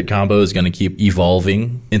if Puppet Combo is going to keep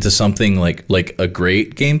evolving into something like a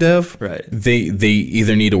great game dev, right, they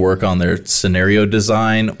either need to work on their scenario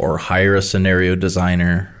design or hire a scenario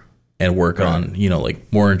designer and work on,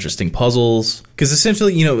 like more interesting puzzles. Because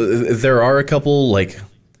essentially, there are a couple like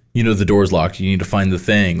the door's locked, you need to find the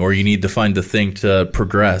thing, or you need to find the thing to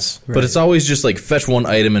progress. Right. But it's always just like fetch one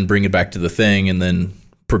item and bring it back to the thing and then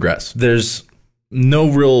progress. There's no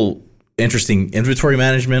real interesting inventory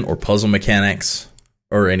management or puzzle mechanics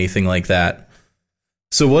or anything like that.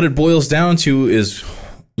 So what it boils down to is,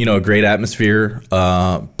 a great atmosphere,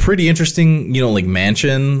 pretty interesting, like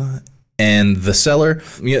mansion, and the cellar.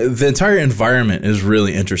 The entire environment is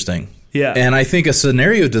really interesting. Yeah. And I think a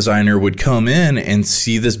scenario designer would come in and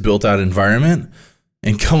see this built out environment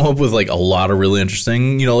and come up with like a lot of really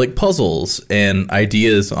interesting, like puzzles and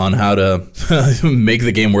ideas on how to make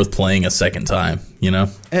the game worth playing a second time,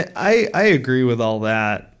 I agree with all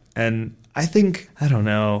that. And I think, I don't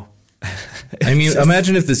know. I mean,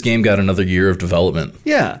 imagine if this game got another year of development.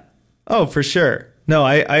 Yeah. Oh, for sure. No,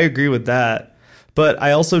 I agree with that. But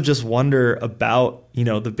I also just wonder about,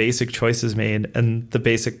 the basic choices made and the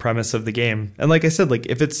basic premise of the game. And like I said, like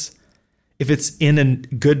if it's in a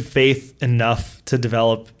good faith enough to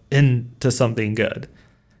develop into something good.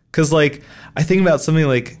 Because like I think about something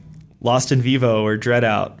like Lost in Vivo or Dread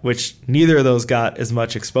Out, which neither of those got as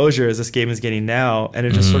much exposure as this game is getting now. And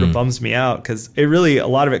it just sort of bums me out because a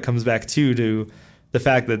lot of it comes back to the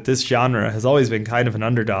fact that this genre has always been kind of an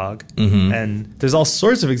underdog. And there's all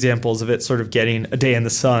sorts of examples of it sort of getting a day in the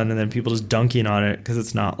sun and then people just dunking on it because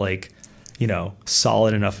it's not like,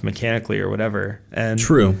 solid enough mechanically or whatever. And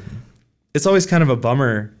true. It's always kind of a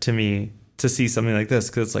bummer to me to see something like this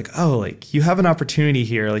because it's like, oh, like you have an opportunity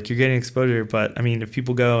here, like you're getting exposure, but I mean, if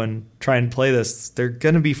people go and try and play this, they're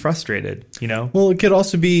going to be frustrated, Well, it could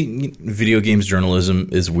also be video games journalism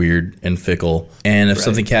is weird and fickle, and if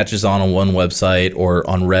something catches on one website or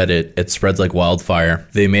on Reddit, it spreads like wildfire.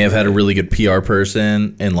 They may have had a really good PR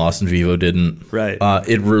person and Lost in Vivo didn't. Right.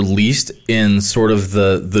 It released in sort of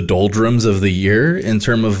the doldrums of the year in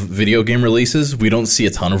terms of video game releases. We don't see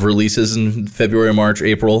a ton of releases in February, March,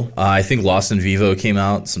 April. I think Lost in Vivo came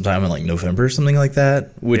out sometime in like November or something like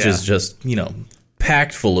that, which is just,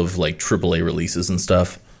 packed full of like AAA releases and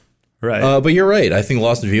stuff. Right. But you're right. I think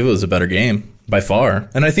Lost in Vivo is a better game by far.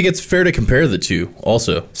 And I think it's fair to compare the two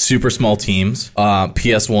also. Super small teams,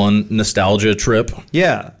 PS1 nostalgia trip.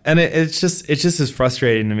 Yeah. And it's just as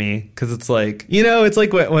frustrating to me because it's like, it's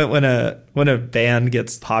like when a band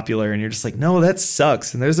gets popular and you're just like, no, that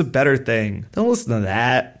sucks. And there's a better thing. Don't listen to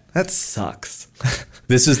that. That sucks.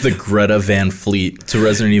 This is the Greta Van Fleet to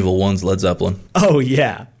Resident Evil 1's Led Zeppelin. Oh,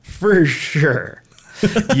 yeah, for sure.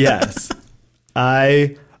 Yes,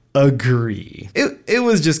 I agree. It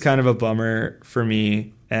was just kind of a bummer for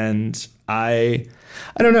me. And I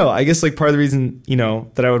don't know. I guess like part of the reason,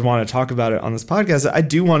 that I would want to talk about it on this podcast, I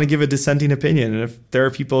do want to give a dissenting opinion. And if there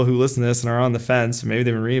are people who listen to this and are on the fence and maybe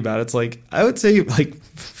they've been reading about it, it's like, I would say like,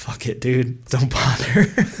 fuck it, dude. Don't bother.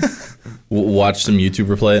 Watch some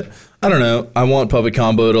YouTuber play it. I don't know. I want Puppet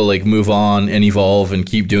Combo to like move on and evolve and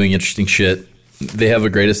keep doing interesting shit. They have a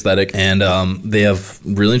great aesthetic and they have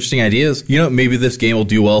really interesting ideas. Maybe this game will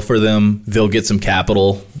do well for them. They'll get some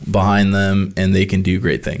capital behind them and they can do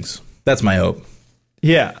great things. That's my hope.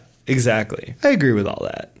 Yeah, exactly. I agree with all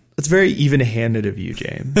that. It's very even-handed of you,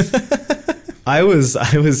 James. I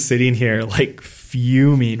was sitting here like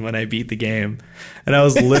fuming when I beat the game, and I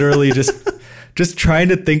was literally just trying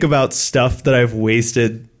to think about stuff that I've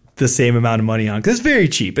wasted the same amount of money on because it's very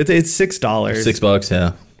cheap. It's $6. $6,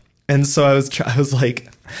 yeah. And so I was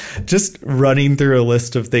like just running through a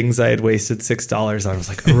list of things I had wasted $6 on. I was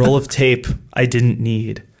like, a roll of tape I didn't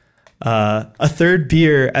need, a third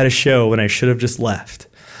beer at a show when I should have just left.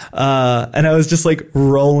 And I was just like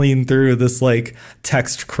rolling through this like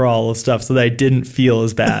text crawl of stuff so that I didn't feel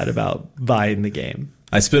as bad about buying the game.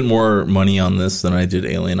 I spent more money on this than I did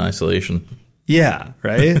Alien Isolation. Yeah,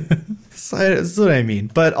 right? That's what I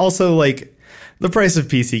mean. But also, like, the price of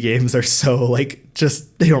PC games are so, like,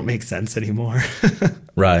 just, they don't make sense anymore.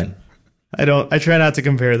 Right. I try not to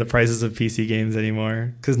compare the prices of PC games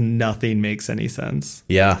anymore because nothing makes any sense.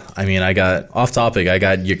 Yeah. I mean, I got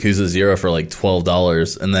Yakuza 0 for like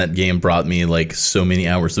 $12, and that game brought me like so many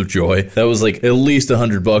hours of joy. That was like at least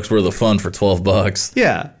 $100 worth of fun for $12.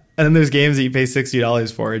 Yeah. And then there's games that you pay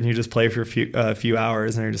 $60 for and you just play for a few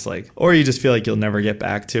hours and you're just like, or you just feel like you'll never get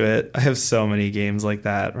back to it. I have so many games like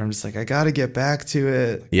that where I'm just like, I got to get back to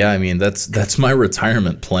it. Yeah, I mean, that's my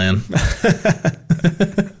retirement plan.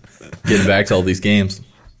 Getting back to all these games.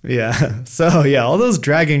 Yeah. So, yeah, all those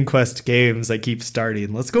Dragon Quest games I keep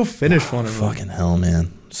starting. Let's go finish one of them. Fucking hell,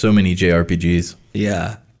 man. So many JRPGs.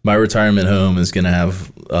 Yeah. My retirement home is going to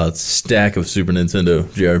have a stack of Super Nintendo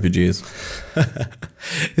JRPGs.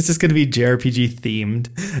 It's just going to be JRPG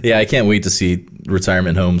themed. Yeah, I can't wait to see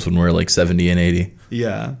retirement homes when we're like 70 and 80.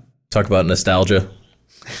 Yeah. Talk about nostalgia.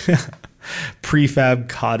 prefab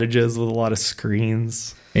cottages with a lot of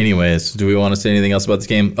screens. Anyways, do we want to say anything else about this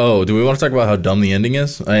game? Oh, do we want to talk about how dumb the ending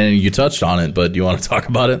is? I mean, you touched on it, but do you want to talk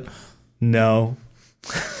about it? No.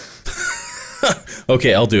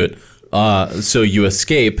 Okay, I'll do it. So you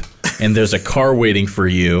escape, and there's a car waiting for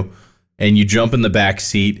you, and you jump in the back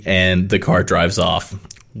seat, and the car drives off.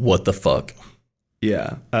 What the fuck?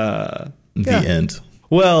 Yeah. The end.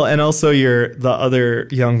 Well, and also the other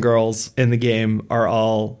young girls in the game are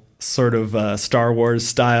all sort of Star Wars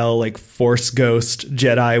style, like Force Ghost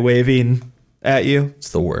Jedi waving at you.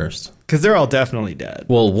 It's the worst. Because they're all definitely dead.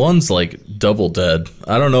 Well, one's like double dead.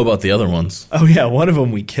 I don't know about the other ones. Oh, yeah. One of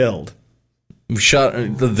them we killed. We shot.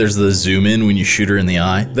 There's the zoom in when you shoot her in the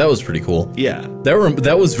eye. That was pretty cool. Yeah.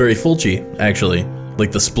 That was very Fulci, actually.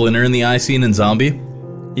 Like the splinter in the eye scene in Zombie.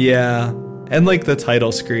 Yeah. And like the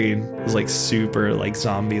title screen was like super like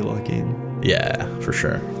zombie looking. Yeah, for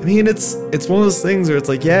sure. I mean, it's one of those things where it's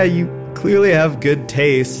like, yeah, you clearly have good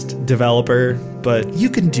taste, developer, but you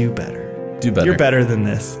can do better. Do better. You're better than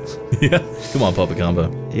this. Yeah. Come on, Puppet Combo.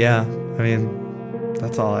 Yeah. I mean,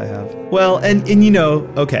 that's all I have. Well, and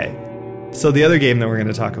okay. So the other game that we're going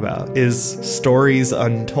to talk about is Stories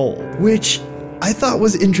Untold, which I thought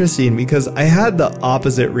was interesting because I had the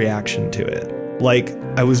opposite reaction to it. Like,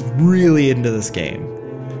 I was really into this game,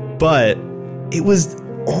 but it was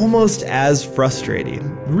almost as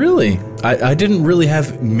frustrating. Really? I didn't really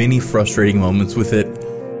have many frustrating moments with it,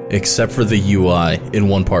 except for the UI in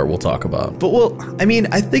one part we'll talk about. But, well, I mean,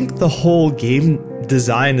 I think the whole game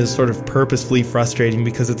design is sort of purposefully frustrating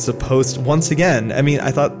because it's supposed, once again, I mean,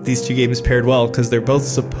 I thought these two games paired well because they're both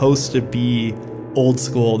supposed to be old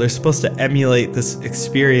school. They're supposed to emulate this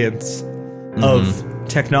experience of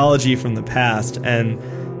technology from the past, and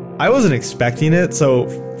I wasn't expecting it, so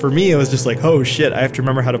for me it was just like, oh shit, I have to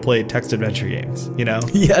remember how to play text adventure games, you know?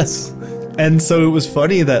 Yes. And so it was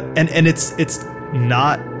funny that and it's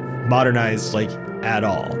not modernized like at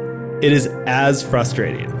all. It is as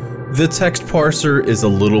frustrating. The text parser is a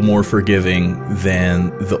little more forgiving than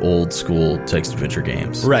the old school text adventure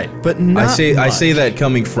games. Right, but not I say much. that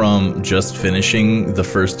coming from just finishing the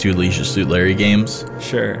first two Leisure Suit Larry games.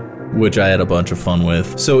 Sure. Which I had a bunch of fun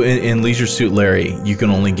with. So in Leisure Suit Larry, you can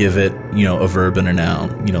only give it, a verb and a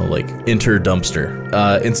noun, like enter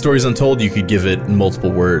dumpster. In Stories Untold, you could give it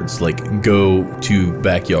multiple words, like go to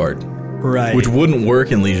backyard. Right. Which wouldn't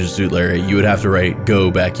work in Leisure Suit Larry. You would have to write go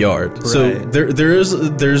backyard. Right. So there's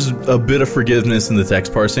a bit of forgiveness in the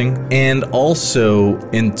text parsing. And also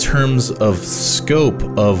in terms of scope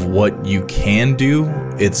of what you can do,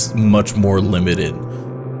 it's much more limited.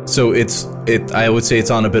 So I would say it's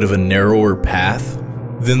on a bit of a narrower path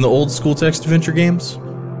than the old school text adventure games,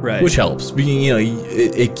 right? Which helps.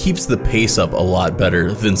 It keeps the pace up a lot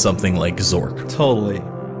better than something like Zork. Totally,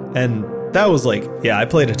 and that was like, yeah, I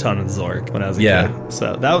played a ton of Zork when I was a kid.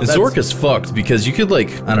 So Zork is fucked because you could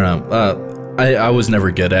I don't know. I was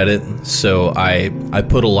never good at it, so I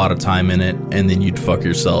put a lot of time in it, and then you'd fuck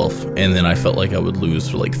yourself, and then I felt like I would lose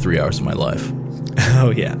for like 3 hours of my life.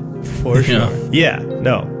 Oh yeah. For sure. Yeah,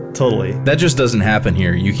 no, totally. That just doesn't happen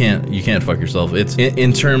here. You can't fuck yourself. It's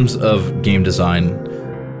in terms of game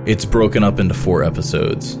design, it's broken up into 4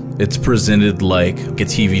 episodes. It's presented like a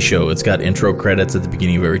TV show. It's got intro credits at the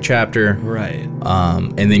beginning of every chapter. Right.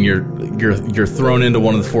 And then you're thrown into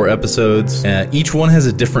one of the 4 episodes. Each one has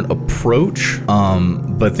a different approach,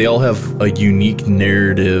 but they all have a unique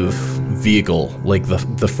narrative vehicle. Like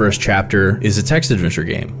the first chapter is a text adventure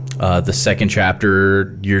game. The second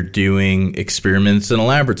chapter, you're doing experiments in a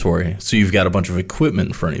laboratory, so you've got a bunch of equipment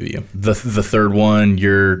in front of you. The third one,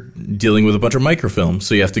 you're dealing with a bunch of microfilm,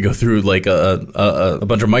 so you have to go through like a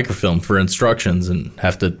bunch of microfilm for instructions and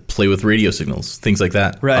have to play with radio signals, things like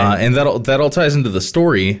that. Right. And that all ties into the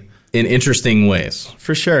story in interesting ways.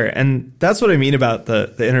 For sure, and that's what I mean about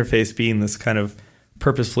the interface being this kind of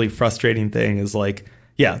purposefully frustrating thing. Is like,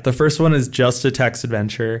 yeah, the first one is just a text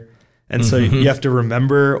adventure. And so you have to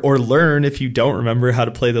remember or learn, if you don't remember, how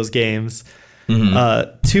to play those games. 2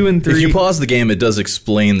 and 3. If you pause the game, it does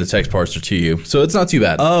explain the text parser to you, so it's not too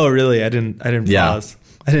bad. Oh, really? I didn't pause.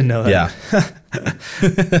 I didn't know that.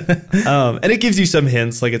 Yeah. And it gives you some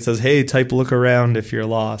hints, like it says, "Hey, type look around if you're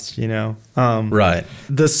lost." Right.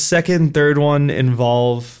 The second, third one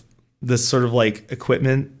involve this sort of like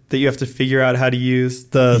equipment that you have to figure out how to use.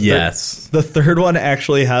 The third one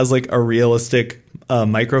actually has like a realistic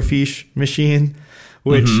microfiche machine,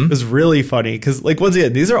 which is really funny because, like, once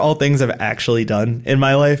again, these are all things I've actually done in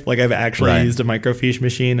my life. Like, I've actually used a microfiche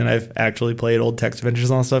machine, and I've actually played old text adventures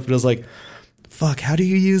and all stuff. It was like, fuck, how do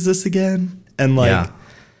you use this again? And like,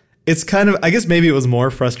 it's kind of, I guess maybe it was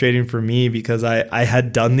more frustrating for me because I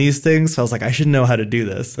had done these things. So I was like, I should know how to do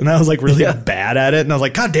this. And I was like really bad at it. And I was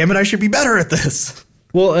like, God damn it, I should be better at this.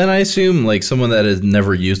 Well, and I assume like someone that has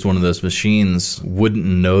never used one of those machines wouldn't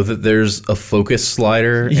know that there's a focus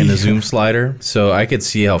slider and a zoom slider. So I could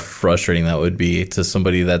see how frustrating that would be to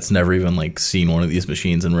somebody that's never even like seen one of these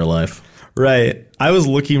machines in real life. Right. I was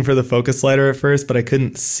looking for the focus slider at first, but I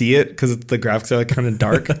couldn't see it because the graphics are like kind of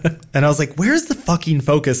dark. And I was like, where's the fucking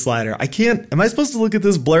focus slider? I can't. Am I supposed to look at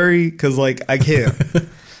this blurry? Because like I can't.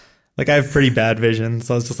 Like I have pretty bad vision.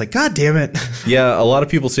 So I was just like, God damn it. Yeah, a lot of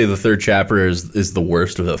people say the third chapter is the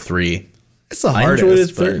worst of the three. It's the I hardest. enjoyed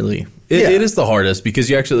it thoroughly. It is the hardest because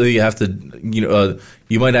you actually have to,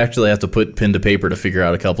 you might actually have to put pen to paper to figure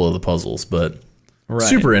out a couple of the puzzles, but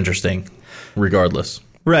super interesting regardless.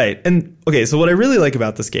 Right. And okay, so what I really like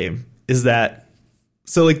about this game is that,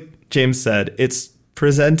 so like James said, it's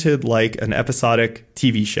presented like an episodic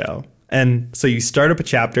TV show. And so you start up a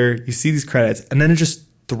chapter, you see these credits, and then it just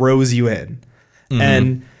throws you in. Mm-hmm.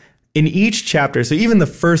 And in each chapter, so even the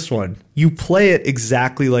first one, you play it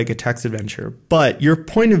exactly like a text adventure, but your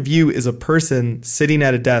point of view is a person sitting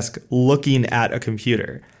at a desk looking at a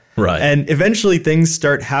computer. Right. And eventually things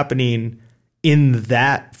start happening in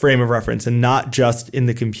that frame of reference and not just in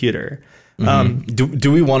the computer. Mm-hmm.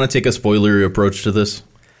 Do we want to take a spoilery approach to this?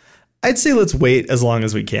 I'd say let's wait as long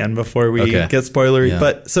as we can before we get spoilery. Yeah.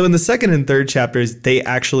 But so in the second and third chapters, they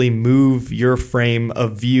actually move your frame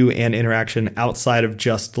of view and interaction outside of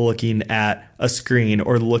just looking at a screen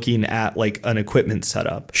or looking at like an equipment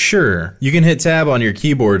setup. Sure. You can hit tab on your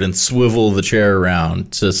keyboard and swivel the chair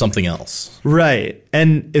around to something else. Right.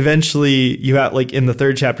 And eventually you have like in the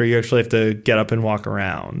third chapter, you actually have to get up and walk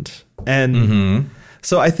around. And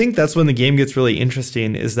so I think that's when the game gets really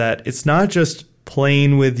interesting, is that it's not just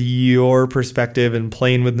playing with your perspective and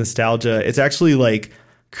playing with nostalgia. It's actually like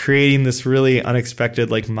creating this really unexpected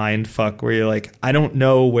like mind fuck where you're like, I don't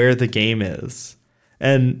know where the game is.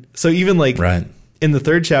 And so even like in the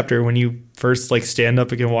third chapter, when you first like stand up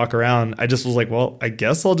and can walk around, I just was like, well, I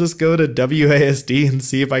guess I'll just go to WASD and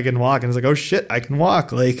see if I can walk. And it's like, oh shit, I can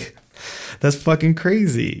walk. Like that's fucking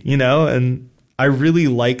crazy, you know? And I really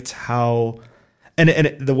liked how, and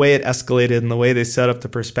the way it escalated and the way they set up the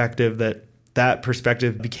perspective, that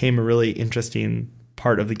perspective became a really interesting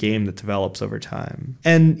part of the game that develops over time.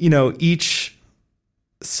 And, you know, each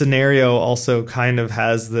scenario also kind of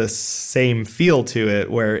has this same feel to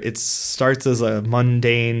it where it starts as a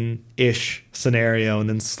mundane-ish scenario and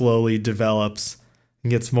then slowly develops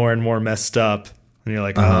and gets more and more messed up. And you're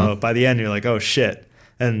like, oh, by the end, you're like, oh, shit.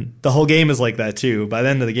 And the whole game is like that, too. By the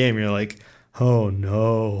end of the game, you're like, oh,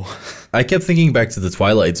 no. I kept thinking back to the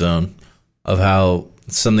Twilight Zone of how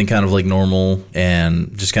something kind of like normal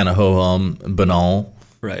and just kind of ho-hum, banal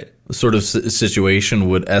sort of situation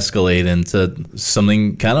would escalate into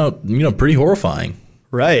something kind of, you know, pretty horrifying.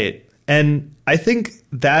 Right. And I think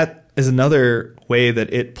that is another way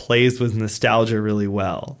that it plays with nostalgia really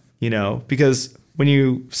well, you know, because when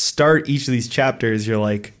you start each of these chapters, you're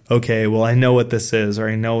like, okay, well, I know what this is, or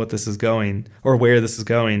I know what this is going, or where this is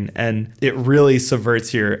going. And it really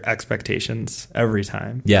subverts your expectations every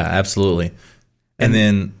time. Yeah, absolutely. And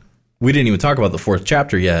then we didn't even talk about the fourth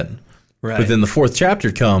chapter yet. Right. But then the fourth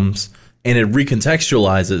chapter comes and it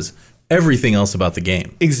recontextualizes everything else about the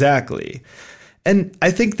game. Exactly. And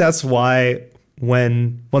I think that's why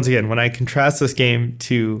once again, when I contrast this game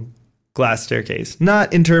to Glass Staircase,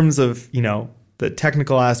 not in terms of, you know, the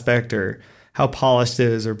technical aspect or how polished it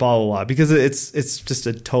is or blah, blah, blah, because it's just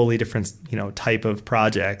a totally different, you know, type of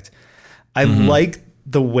project. I like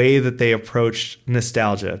the way that they approached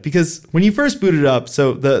nostalgia, because when you first boot it up,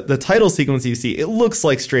 so the title sequence you see, it looks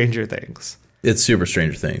like Stranger Things. It's super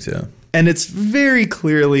Stranger Things, yeah. And it's very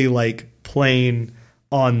clearly like playing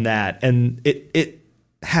on that, and it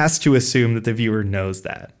has to assume that the viewer knows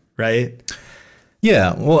that, right?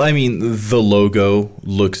 Yeah, well, I mean, the logo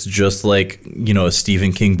looks just like, you know, a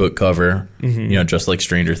Stephen King book cover, you know, just like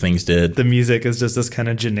Stranger Things did. The music is just this kind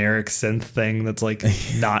of generic synth thing that's like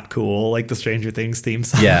not cool, like the Stranger Things theme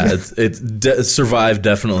song. Yeah, Survive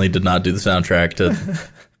definitely did not do the soundtrack to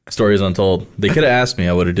Stories Untold. They could have asked me,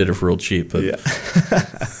 I would have did it for real cheap. But. Yeah.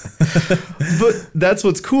 But that's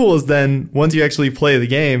what's cool is then once you actually play the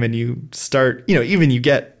game and you start, you know, even you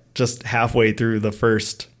get just halfway through the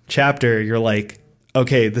first chapter, you're like,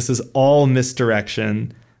 okay, this is all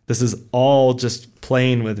misdirection. This is all just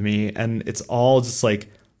playing with me. And it's all just like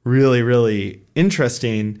really, really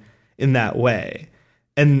interesting in that way.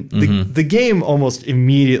 And the game almost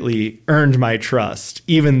immediately earned my trust,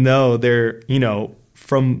 even though they're, you know,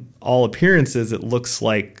 from all appearances, it looks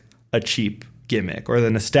like a cheap gimmick or the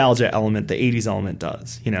nostalgia element the 80s element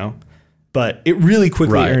does, you know? But it really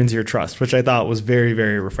quickly earns your trust, which I thought was very,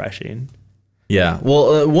 very refreshing. Yeah.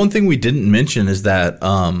 Well, one thing we didn't mention is that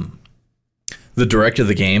the director of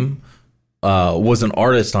the game was an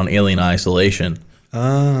artist on Alien Isolation.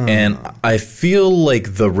 Oh. And I feel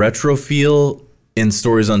like the retro feel in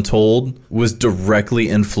Stories Untold was directly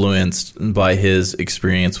influenced by his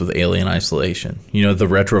experience with Alien Isolation. You know, the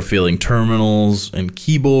retro feeling terminals and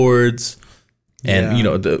keyboards. And, you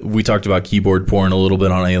know, we talked about keyboard porn a little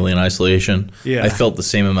bit on Alien Isolation. Yeah. I felt the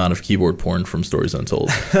same amount of keyboard porn from Stories Untold.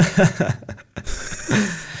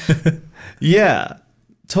 Yeah,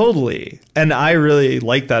 totally. And I really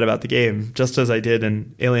like that about the game, just as I did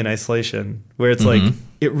in Alien Isolation, where it's like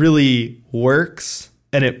it really works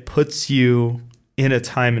and it puts you in a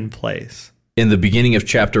time and place. In the beginning of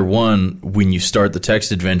Chapter 1, when you start the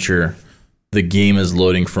text adventure, the game is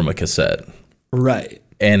loading from a cassette. Right.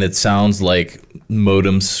 And it sounds like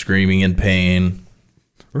modems screaming in pain.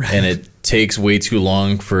 Right. And it takes way too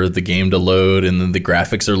long for the game to load. And then the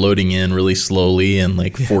graphics are loading in really slowly and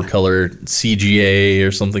like 4-color CGA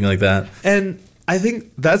or something like that. And I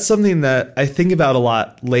think that's something that I think about a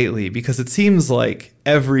lot lately, because it seems like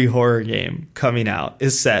every horror game coming out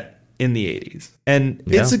is set in the 80s. And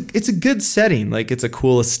it's a good setting. Like, it's a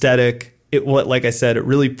cool aesthetic. Like I said, it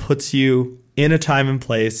really puts you in a time and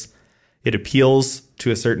place. It appeals to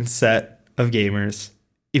a certain set of gamers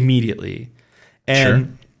immediately.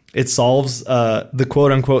 And it solves the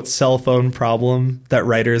quote-unquote cell phone problem that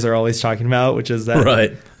writers are always talking about, which is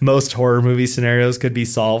that most horror movie scenarios could be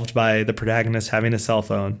solved by the protagonist having a cell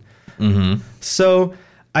phone. Mm-hmm. So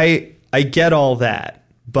I get all that,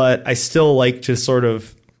 but I still like to sort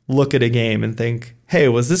of look at a game and think, hey,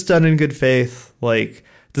 was this done in good faith? Like,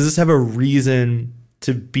 does this have a reason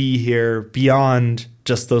to be here beyond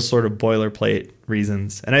just those sort of boilerplate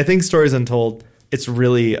reasons? And I think Stories Untold, it's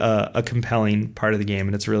really a compelling part of the game,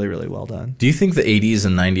 and it's really, really well done. Do you think the 80s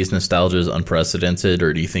and 90s nostalgia is unprecedented,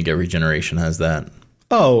 or do you think every generation has that?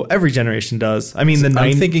 Oh, every generation does. I mean,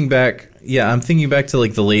 I'm thinking back to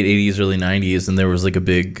like the late 80s, early 90s, and there was like a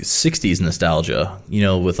big 60s nostalgia, you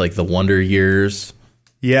know, with like the Wonder Years,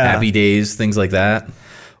 Happy Days, things like that.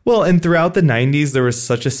 Well, and throughout the 90s, there was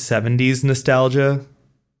such a 70s nostalgia.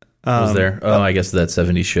 Was there? Oh, I guess that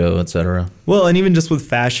 70s show, etc. Well, and even just with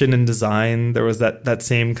fashion and design, there was that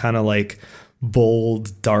same kind of like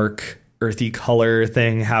bold, dark, earthy color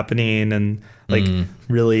thing happening, and like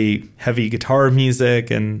really heavy guitar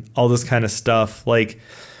music and all this kind of stuff. Like,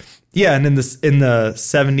 yeah, and in the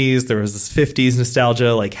 70s, there was this 50s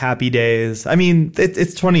nostalgia, like Happy Days. I mean,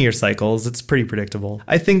 it's 20-year cycles. It's pretty predictable.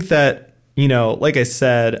 I think that, you know, like I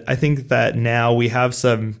said, I think that now we have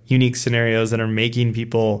some unique scenarios that are making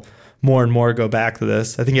people more and more go back to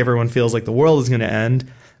this. I think everyone feels like the world is going to end.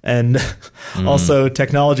 And also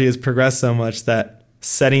technology has progressed so much that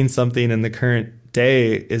setting something in the current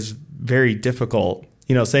day is very difficult.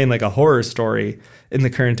 You know, saying like a horror story in the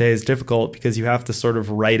current day is difficult because you have to sort of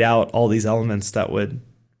write out all these elements that would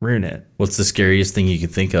ruin it. What's the scariest thing you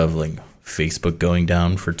could think of? Like Facebook going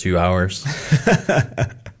down for 2 hours?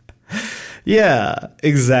 Yeah,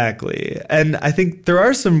 exactly. And I think there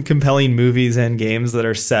are some compelling movies and games that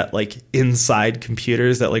are set like inside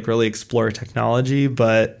computers that like really explore technology.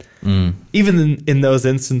 But even in those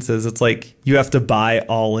instances, it's like you have to buy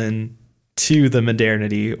all in to the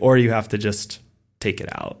modernity, or you have to just take it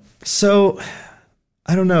out. So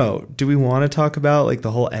I don't know. Do we want to talk about like the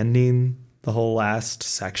whole ending, the whole last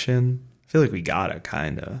section? I feel like we gotta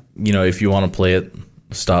kind of. You know, if you want to play it,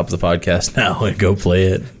 stop the podcast now and go play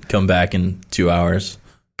it. Come back in 2 hours.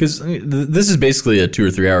 Because this is basically a 2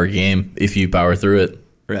 or 3 hour game if you power through it.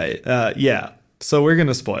 Right. Yeah. So we're going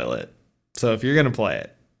to spoil it. So if you're going to play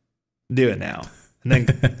it, do it now.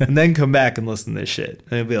 And then come back and listen to this shit.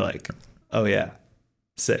 And it'll be like, oh yeah,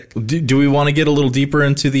 sick. Do we want to get a little deeper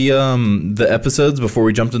into the episodes before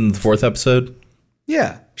we jumped into the fourth episode?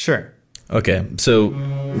 Yeah, sure. Okay. So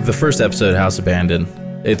the first episode, House Abandoned.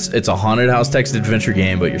 It's a haunted house text adventure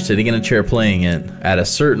game, but you're sitting in a chair playing it. At a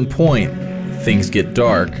certain point, things get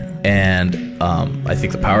dark, and I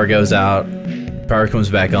think the power goes out, power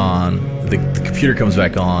comes back on, the computer comes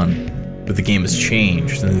back on, but the game has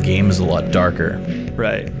changed, and the game is a lot darker.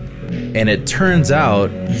 Right. And it turns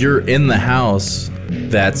out you're in the house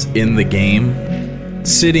that's in the game,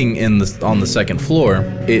 sitting on the second floor.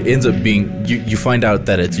 It ends up being, you find out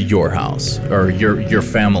that it's your house, or your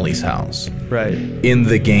family's house. Right. In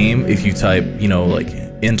the game, if you type, you know, like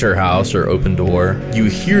enter house or open door, you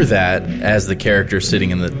hear that as the character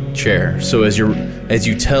sitting in the chair. So as you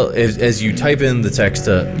type in the text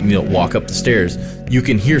to, you know, walk up the stairs, you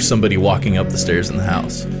can hear somebody walking up the stairs in the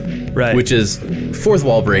house. Right. Which is fourth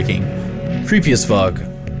wall breaking, creepy as fuck,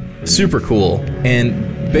 super cool,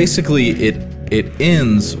 and basically it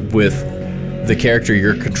ends with the character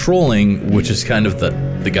you're controlling, which is kind of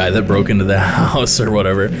the guy that broke into the house or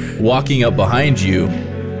whatever, walking up behind you,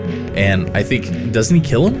 and I think, doesn't he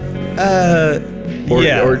kill him? Or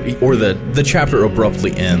the chapter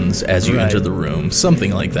abruptly ends as you enter the room,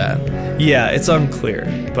 something like that. Yeah, it's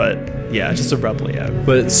unclear, but yeah, just abruptly end.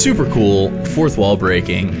 But it's super cool, fourth wall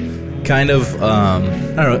breaking, kind of, I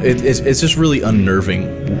don't know, it's just really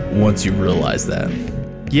unnerving once you realize that.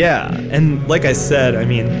 Yeah, and like I said, I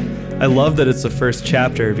mean, I love that it's the first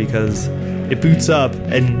chapter because it boots up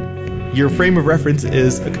and your frame of reference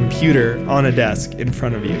is a computer on a desk in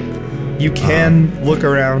front of you. You can look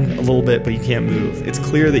around a little bit, but you can't move. It's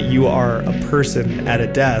clear that you are a person at a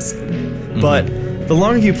desk, but the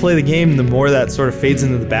longer you play the game, the more that sort of fades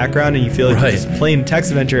into the background and you feel like you're just playing text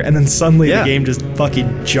adventure, and then suddenly the game just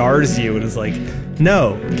fucking jars you and is like,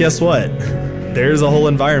 no, guess what? There's a whole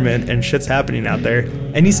environment and shit's happening out there,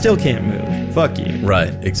 and you still can't move. Fuck you.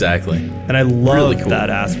 Right, exactly. And I love Really cool. that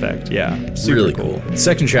aspect. Yeah, super Really cool.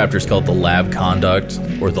 Second chapter is called the Lab Conduct,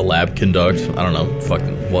 or the Lab Conduct. I don't know,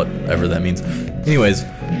 fucking whatever that means. Anyways,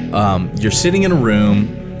 you're sitting in a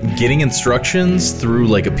room, getting instructions through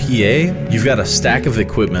like a PA. You've got a stack of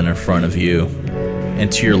equipment in front of you, and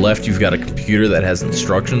to your left, you've got a computer that has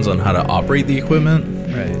instructions on how to operate the equipment.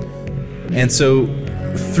 Right. And so,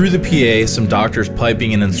 through the PA, some doctors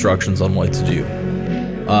piping in instructions on what to do.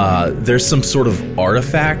 There's some sort of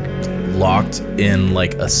artifact locked in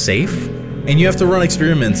like a safe, and you have to run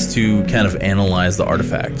experiments to kind of analyze the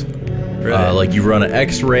artifact. Right. Like you run an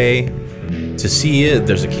X-ray to see it.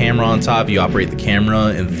 There's a camera on top. You operate the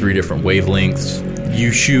camera in 3 different wavelengths.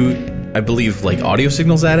 You shoot, I believe, like audio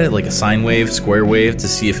signals at it, like a sine wave, square wave, to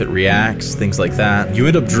see if it reacts, things like that. You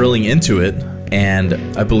end up drilling into it, and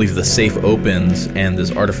I believe the safe opens and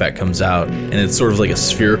this artifact comes out, and it's sort of like a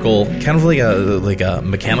spherical, kind of like a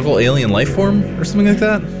mechanical alien life form or something like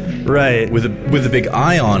that. Right. With a big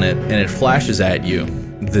eye on it, and it flashes at you.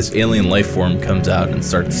 This alien life form comes out and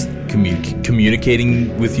starts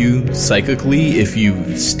communicating with you psychically if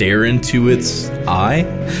you stare into its eye.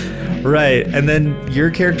 Right. And then your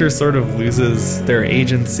character sort of loses their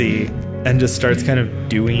agency and just starts kind of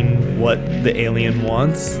doing what the alien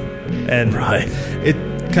wants. And it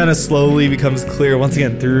kind of slowly becomes clear once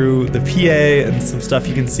again through the PA and some stuff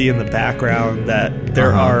you can see in the background that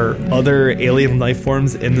there are other alien life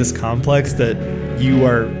forms in this complex, that you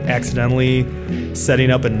are accidentally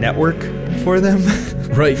setting up a network for them.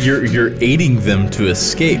 Right, you're aiding them to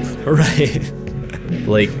escape. Right.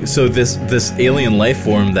 Like, so this alien life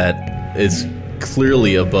form that is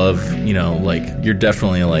clearly above, you know, like, you're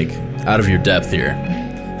definitely like out of your depth here.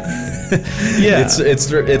 Yeah.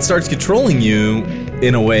 It starts controlling you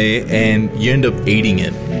in a way, and you end up aiding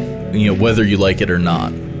it, you know, whether you like it or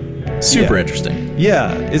not. Super interesting.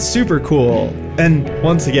 Yeah, it's super cool. And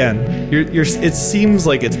once again, it seems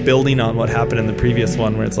like it's building on what happened in the previous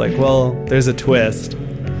one, where it's like, well, there's a twist.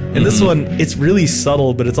 In this one, it's really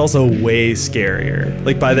subtle, but it's also way scarier.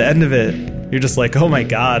 Like, by the end of it, you're just like, oh my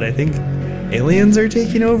god, I think aliens are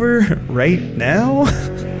taking over right now.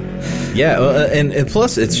 Yeah, and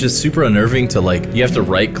plus it's just super unnerving to, like, you have to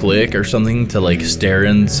right click or something to, like, stare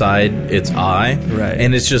inside its eye. Right.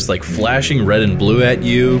 And it's just, like, flashing red and blue at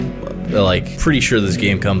you. Like, pretty sure this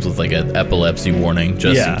game comes with, like, an epilepsy warning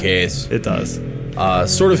just in case. It does.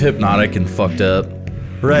 Sort of hypnotic and fucked up.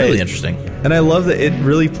 Right. Really interesting. And I love that it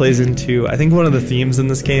really plays into, I think one of the themes in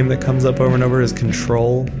this game that comes up over and over is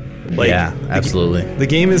control. Like, yeah, absolutely. The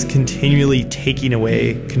game is continually taking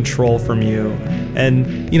away control from you.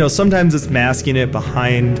 And, you know, sometimes it's masking it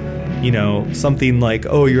behind, you know, something like,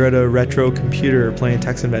 oh, you're at a retro computer playing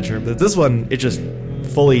text adventure. But this one, it just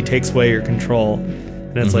fully takes away your control.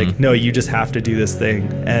 And it's like, no, you just have to do this thing.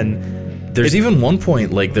 And there's even one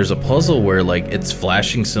point, like, there's a puzzle where, like, it's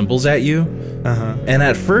flashing symbols at you. And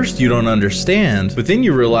at first you don't understand, but then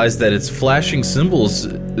you realize that it's flashing symbols.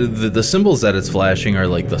 The symbols that it's flashing are,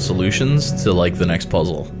 like, the solutions to, like, the next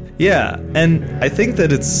puzzle. Yeah, and I think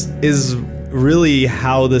that is really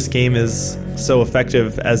how this game is so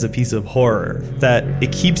effective as a piece of horror, that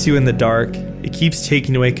it keeps you in the dark, it keeps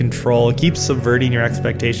taking away control, it keeps subverting your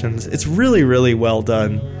expectations. It's really, really well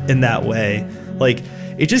done in that way. Like,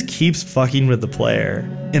 it just keeps fucking with the player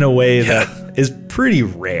in a way that is pretty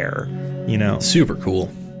rare, you know? Super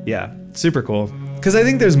cool. Yeah, super cool. Because I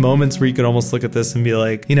think there's moments where you could almost look at this and be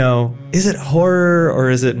like, you know, is it horror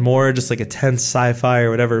or is it more just like a tense sci-fi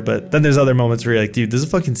or whatever? But then there's other moments where you're like, dude, this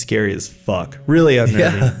is fucking scary as fuck. Really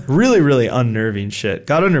unnerving. Yeah. Really, really unnerving shit.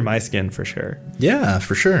 Got under my skin for sure. Yeah,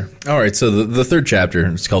 for sure. All right, so the third chapter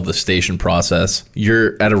is called The Station Process.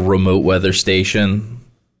 You're at a remote weather station.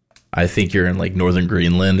 I think you're in like northern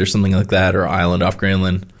Greenland or something like that, or island off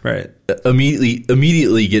Greenland. Right.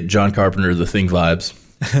 Immediately get John Carpenter The Thing vibes.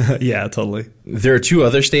 Yeah, totally. There are 2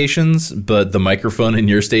 other stations, but the microphone in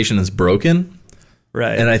your station is broken.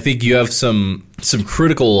 Right. And I think you have some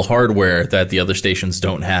critical hardware that the other stations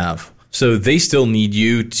don't have. So they still need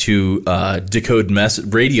you to decode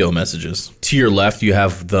radio messages. To your left, you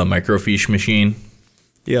have the microfiche machine.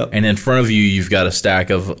 Yep. And in front of you, you've got a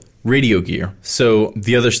stack of radio gear. So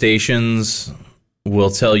the other stations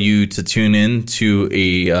will tell you to tune in to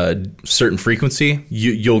a certain frequency.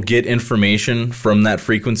 You'll get information from that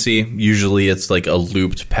frequency. Usually it's like a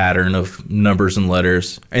looped pattern of numbers and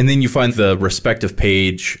letters. And then you find the respective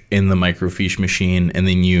page in the microfiche machine, and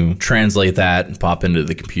then you translate that and pop into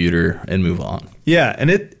the computer and move on. Yeah,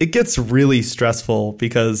 and it gets really stressful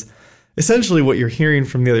because essentially what you're hearing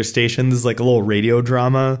from the other stations is like a little radio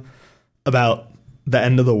drama about the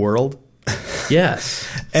end of the world. Yes.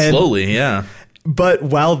 And slowly, yeah. But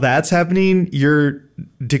while that's happening, you're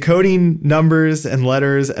decoding numbers and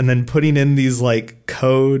letters and then putting in these like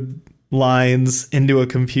code lines into a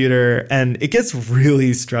computer, and it gets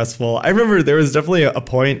really stressful. I remember there was definitely a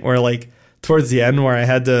point where like towards the end where I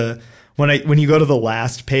had to, when you go to the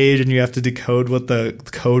last page and you have to decode what the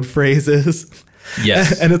code phrase is.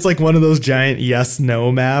 Yes. And it's like one of those giant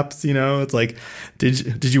yes/no maps, you know? It's like,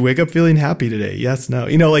 did you wake up feeling happy today? Yes, no.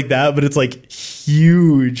 You know, like that, but it's like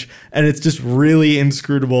huge and it's just really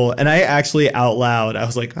inscrutable. And I actually out loud, I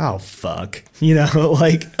was like, oh, fuck. You know,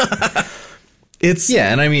 like it's...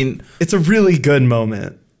 Yeah, and I mean... It's a really good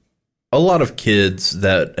moment. A lot of kids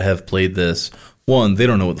that have played this, one, they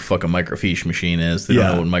don't know what the fuck a microfiche machine is. They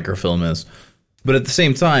don't know what microfilm is. But at the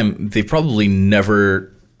same time, they probably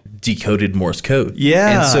never decoded Morse code.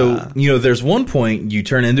 Yeah. And so, you know, there's one point you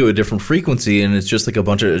turn into a different frequency and it's just like a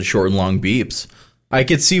bunch of short and long beeps. I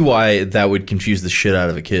could see why that would confuse the shit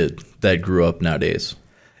out of a kid that grew up nowadays.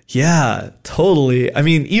 Yeah, totally. I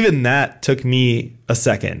mean, even that took me a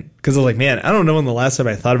second because I was like, man, I don't know when the last time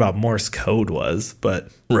I thought about Morse code was,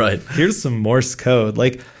 but right. Here's some Morse code.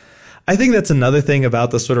 Like, I think that's another thing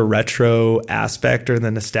about the sort of retro aspect or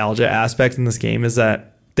the nostalgia aspect in this game is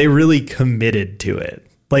that they really committed to it.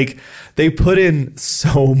 Like, they put in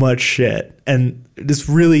so much shit and it's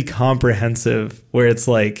really comprehensive where it's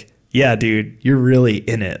like, yeah, dude, you're really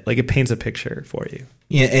in it. Like, it paints a picture for you.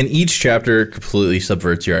 Yeah, and each chapter completely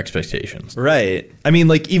subverts your expectations. Right. I mean,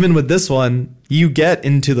 like, even with this one, you get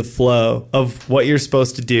into the flow of what you're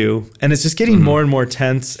supposed to do, and it's just getting more and more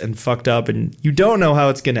tense and fucked up, and you don't know how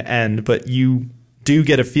it's going to end, but you do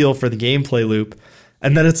get a feel for the gameplay loop,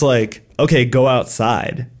 and then it's like, okay, go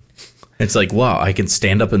outside. It's like, wow, I can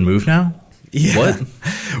stand up and move now? Yeah. What?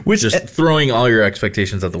 Which just throwing all your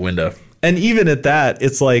expectations out the window. And even at that,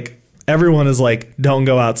 it's like, everyone is like, don't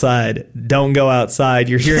go outside. Don't go outside.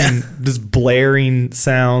 You're hearing this blaring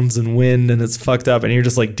sounds and wind and it's fucked up. And you're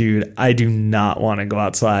just like, dude, I do not want to go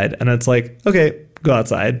outside. And it's like, okay, go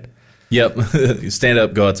outside. Yep. Stand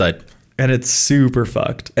up, go outside. And it's super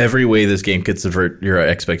fucked. Every way this game could subvert your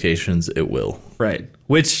expectations, it will. Right.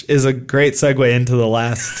 Which is a great segue into the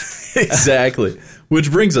last. Exactly.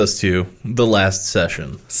 Which brings us to the last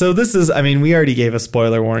session. So this is, I mean, we already gave a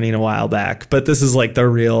spoiler warning a while back, but this is like the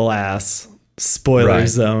real ass spoiler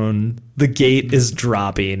zone. The gate is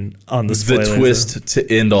dropping on the spoiler zone. The twist to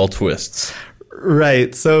end all twists.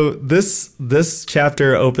 Right. So this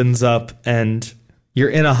chapter opens up and you're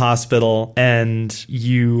in a hospital and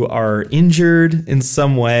you are injured in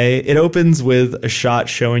some way. It opens with a shot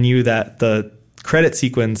showing you that the credit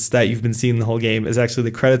sequence that you've been seeing the whole game is actually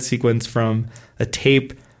the credit sequence from a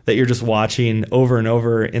tape that you're just watching over and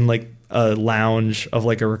over in like a lounge of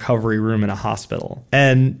like a recovery room in a hospital.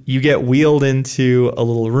 And you get wheeled into a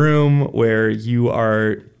little room where you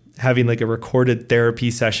are having like a recorded therapy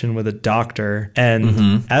session with a doctor.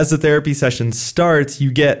 And as the therapy session starts,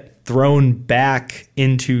 you get thrown back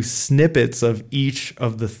into snippets of each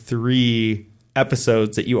of the 3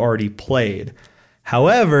 episodes that you already played.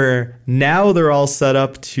 However, now they're all set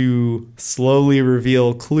up to slowly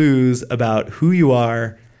reveal clues about who you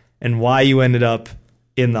are and why you ended up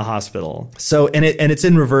in the hospital. So, and it's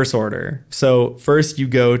in reverse order. So first you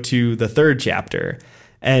go to the 3rd chapter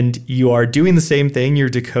and you are doing the same thing. You're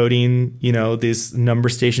decoding, you know, these number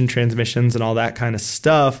station transmissions and all that kind of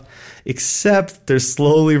stuff, except they're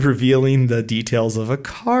slowly revealing the details of a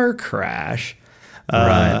car crash.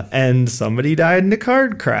 Right. And somebody died in a car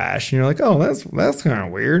crash. And you're like, oh, that's kind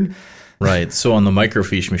of weird. Right. So on the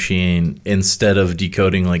microfiche machine, instead of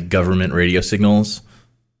decoding like government radio signals,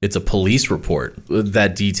 it's a police report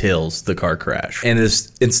that details the car crash. And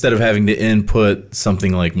instead of having to input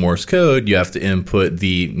something like Morse code, you have to input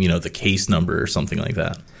the case number or something like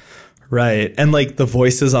that. Right. And like the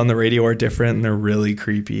voices on the radio are different and they're really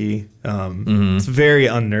creepy. It's very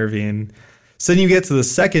unnerving. So then you get to the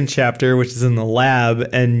second chapter, which is in the lab,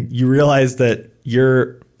 and you realize that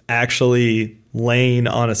you're actually laying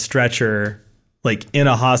on a stretcher, like in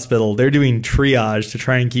a hospital. They're doing triage to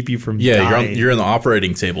try and keep you from dying. You're in the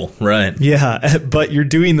operating table, right? Yeah, but you're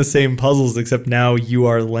doing the same puzzles, except now you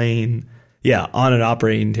are laying, on an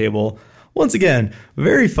operating table. Once again,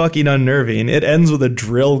 very fucking unnerving. It ends with a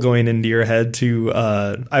drill going into your head to,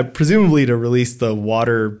 presumably to release the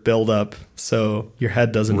water buildup so your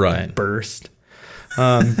head doesn't burst.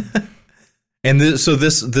 And this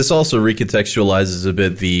also recontextualizes a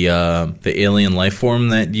bit the alien life form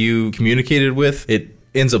that you communicated with. It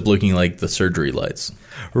ends up looking like the surgery lights.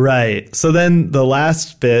 Right. So then the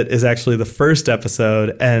last bit is actually the first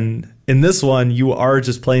episode. And in this one, you are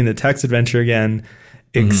just playing the text adventure again,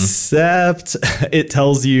 except it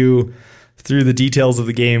tells you through the details of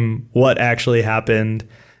the game what actually happened.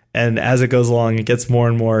 And as it goes along, it gets more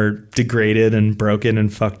and more degraded and broken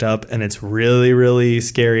and fucked up. And it's really, really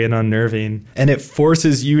scary and unnerving. And it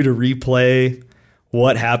forces you to replay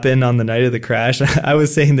what happened on the night of the crash. I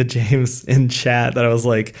was saying to James in chat that I was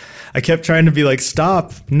like, I kept trying to be like,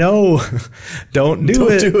 stop. No, don't do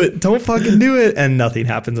it. Don't fucking do it. And nothing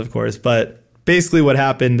happens, of course. But basically what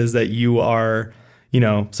happened is that you are,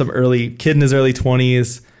 some kid in his early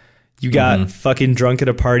 20s. You got fucking drunk at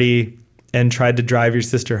a party and tried to drive your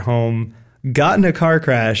sister home, got in a car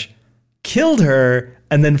crash, killed her,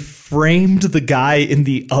 and then framed the guy in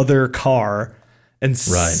the other car and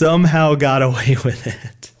somehow got away with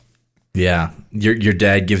it. Yeah. Your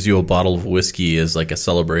dad gives you a bottle of whiskey as like a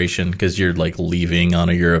celebration because you're like leaving on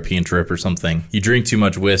a European trip or something. You drink too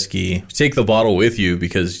much whiskey, take the bottle with you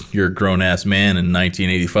because you're a grown-ass man in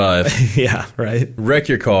 1985. Yeah, right. Wreck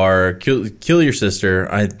your car, kill your sister.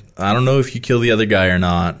 I don't know if you kill the other guy or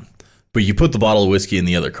not. But you put the bottle of whiskey in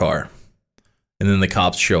the other car. And then the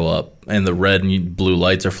cops show up. And the red and blue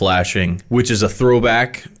lights are flashing. Which is a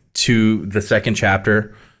throwback to the second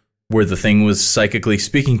chapter. Where the thing was psychically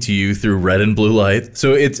speaking to you through red and blue light.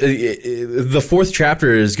 So the fourth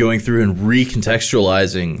chapter is going through and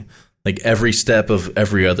recontextualizing like every step of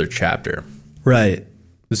every other chapter. Right.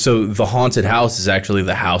 So the haunted house is actually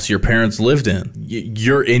the house your parents lived in.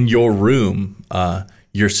 You're in your room.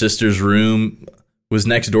 Your sister's room was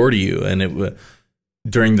next door to you, and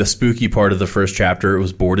during the spooky part of the first chapter, it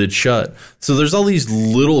was boarded shut. So there's all these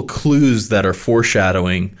little clues that are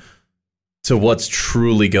foreshadowing to what's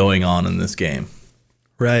truly going on in this game.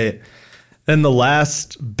 Right. And the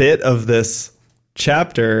last bit of this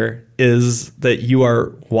chapter is that you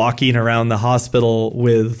are walking around the hospital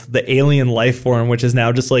with the alien life form, which is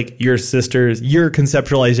now just like your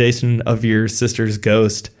conceptualization of your sister's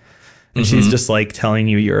ghost. And she's just like telling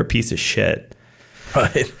you you're a piece of shit.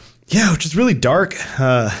 Right. Yeah, which is really dark.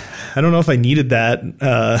 I don't know if I needed that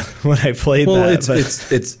when I played that. Well,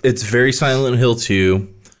 it's very Silent Hill 2.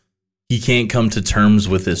 He can't come to terms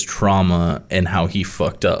with his trauma and how he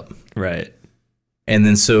fucked up. Right. And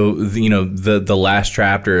then so, the last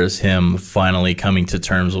chapter is him finally coming to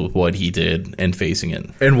terms with what he did and facing it.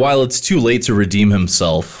 And while it's too late to redeem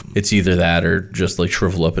himself, it's either that or just like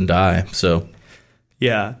shrivel up and die. So,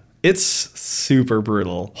 yeah. It's super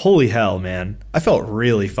brutal. Holy hell, man. I felt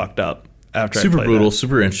really fucked up after I played Super brutal,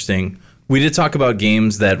 super interesting. We did talk about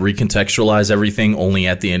games that recontextualize everything only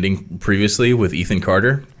at the ending previously with Ethan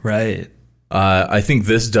Carter. Right. I think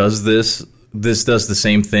this does the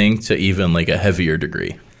same thing to even like a heavier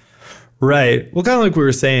degree. Right. Well, kind of like we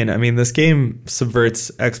were saying, I mean, this game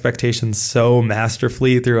subverts expectations so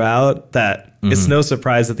masterfully throughout that it's no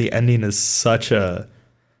surprise that the ending is such a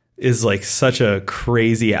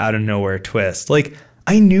crazy out of nowhere twist. Like,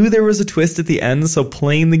 I knew there was a twist at the end, so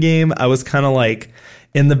playing the game, I was kind of like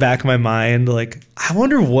in the back of my mind, like, I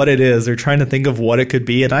wonder what it is, or trying to think of what it could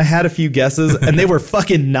be. And I had a few guesses, and they were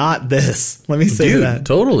fucking not this. Let me say that.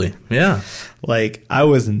 Totally. Yeah. Like, I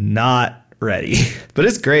was not ready. But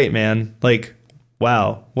it's great, man. Like,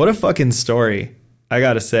 wow, what a fucking story, I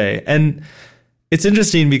gotta say. And it's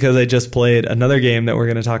interesting because I just played another game that we're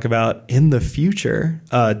going to talk about in the future,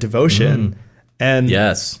 Devotion. And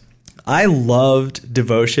yes, I loved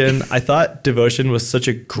Devotion. I thought Devotion was such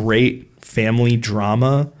a great family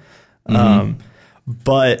drama,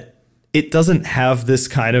 but it doesn't have this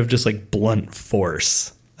kind of just like blunt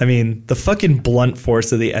force I mean, the fucking blunt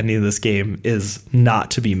force of the ending of this game is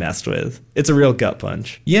not to be messed with. It's a real gut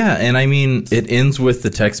punch. Yeah, and I mean, it ends with the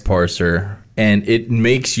text parser, and it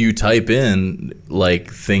makes you type in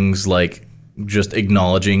like things like just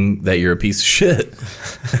acknowledging that you're a piece of shit.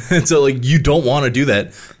 And so like you don't want to do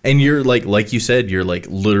that, and you're like you said, you're like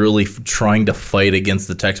literally trying to fight against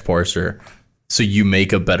the text parser so you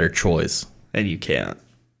make a better choice, And you can't.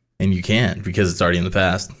 and you can't because it's already in the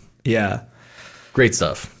past. Yeah. Great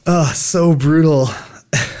stuff. Oh, so brutal.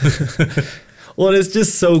 Well, it's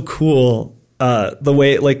just so cool. The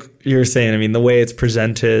way, like you were saying, I mean, the way it's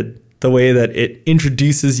presented, the way that it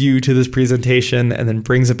introduces you to this presentation and then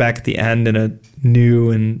brings it back at the end in a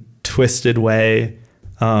new and twisted way.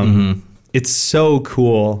 It's so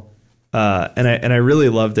cool. And I really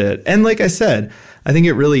loved it. And like I said, I think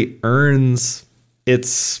it really earns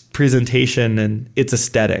its presentation and its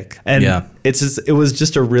aesthetic. And Yeah. it was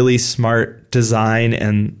just a really smart design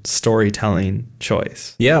and storytelling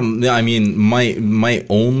choice. Yeah, I mean, my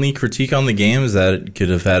only critique on the game is that it could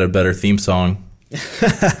have had a better theme song.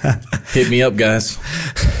 Hit me up, guys.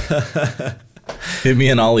 Hit me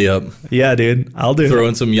an ollie up. Yeah, dude, I'll do Throw it.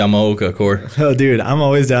 in some Yamaoka core. Oh, dude, I'm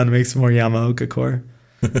always down to make some more Yamaoka core.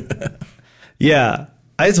 Yeah,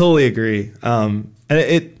 I totally agree. And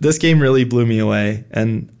this game really blew me away,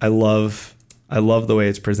 and I love the way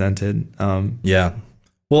it's presented. Yeah.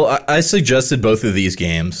 Well, I suggested both of these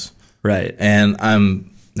games, Right. and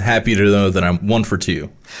I'm happy to know that I'm 1 for 2.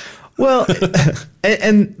 Well,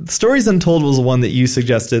 and Stories Untold was one that you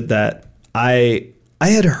suggested that I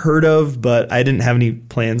had heard of, but I didn't have any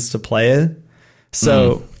plans to play it.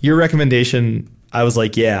 So your recommendation, I was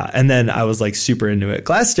like, yeah. And then I was like super into it.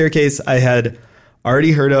 Glass Staircase, I had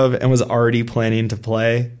already heard of and was already planning to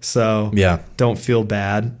play. So Yeah. don't feel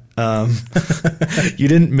bad. You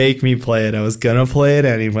didn't make me play it. I was going to play it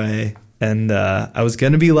anyway. And I was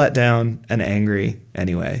going to be let down and angry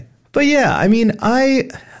anyway. But yeah, I mean, I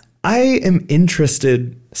am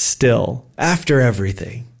interested still after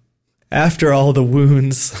everything, after all the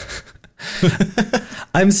wounds.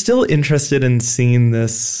 I'm still interested in seeing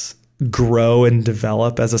this grow and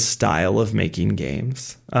develop as a style of making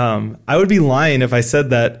games. I would be lying if I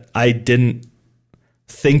said that I didn't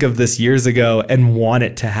think of this years ago and want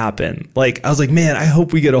it to happen. Like, I was like, man, I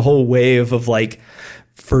hope we get a whole wave of like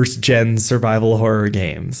first gen survival horror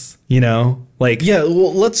games, you know? Like, Yeah,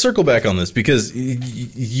 well, let's circle back on this because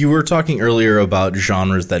you were talking earlier about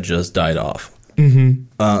genres that just died off.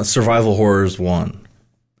 Survival horrors won.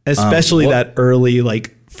 especially that early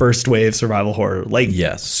like first wave survival horror, like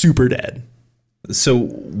Yes. super dead. So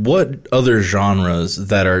what other genres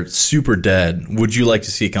that are super dead would you like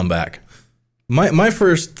to see come back? My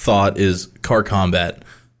first thought is car combat.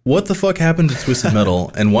 What the fuck happened to Twisted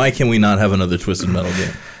Metal, and why can we not have another Twisted Metal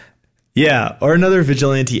game? Yeah, or another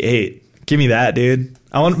Vigilante 8. Give me that, dude.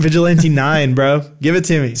 I want Vigilante 9, bro. Give it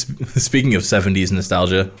to me. Speaking of 70s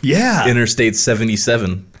nostalgia, Yeah. Interstate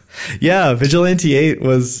 77. Yeah, Vigilante 8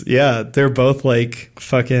 was, yeah, they're both like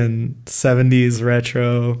fucking 70s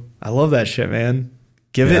retro. I love that shit, man.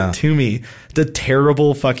 Give Yeah. it to me. The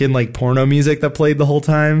terrible fucking like porno music that played the whole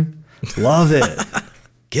time. Love it.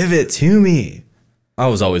 Give it to me. I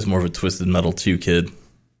was always more of a Twisted Metal 2 kid.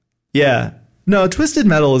 Yeah. No, Twisted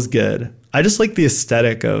Metal is good. I just like the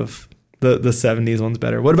aesthetic of the 70s ones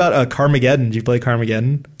better. What about Carmageddon? Did you play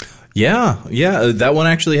Carmageddon? Yeah, that one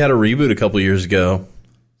actually had a reboot a couple years ago.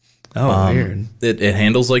 Oh, weird. It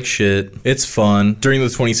handles like shit. It's fun. During the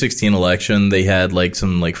 2016 election, they had like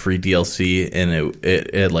some like free DLC, and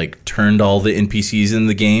it like turned all the NPCs in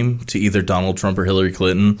the game to either Donald Trump or Hillary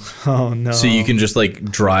Clinton. Oh, no. So you can just like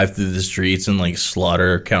drive through the streets and like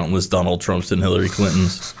slaughter countless Donald Trumps and Hillary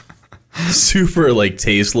Clintons. Super like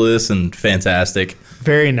tasteless and fantastic.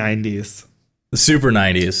 Very 90s. Super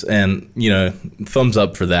 90s, and you know, thumbs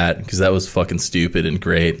up for that because that was fucking stupid and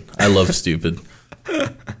great. I love stupid.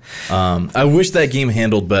 I wish that game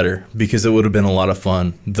handled better because it would have been a lot of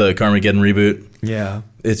fun. The Carmageddon reboot, Yeah.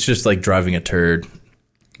 it's just like driving a turd.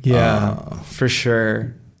 Yeah, for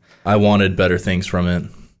sure. I wanted better things from it.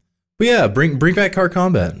 But yeah, bring back car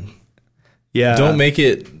combat. Yeah. Don't make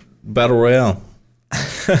it battle royale.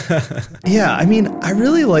 Yeah, I mean, I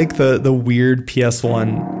really like the weird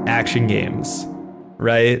PS1 action games,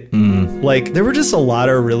 right? Like, there were just a lot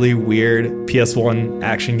of really weird PS1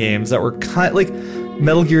 action games that were kind like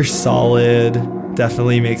Metal Gear Solid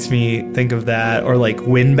definitely makes me think of that, or like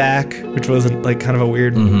Winback, which was like kind of a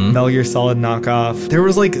weird Metal Gear Solid knockoff. There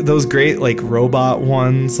was like those great like robot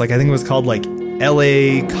ones, like I think it was called like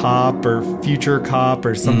LA Cop or Future Cop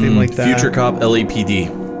or something like that. Future Cop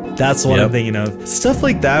LAPD. That's what I'm thinking of. Stuff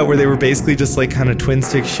like that where they were basically just like kind of twin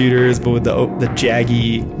stick shooters, but with the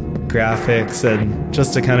jaggy graphics and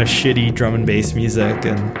just a kind of shitty drum and bass music.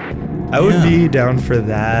 And I would be down for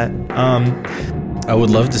that. I would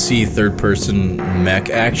love to see third person mech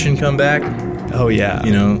action come back. Oh yeah.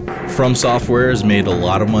 You know, From Software has made a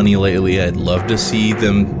lot of money lately. I'd love to see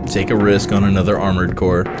them take a risk on another Armored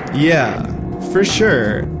Core. Yeah, for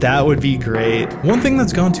sure. That would be great. One thing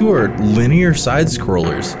that's gone to are linear side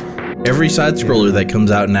scrollers. Every side scroller that comes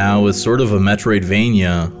out now is sort of a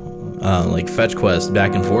Metroidvania, like fetch quest,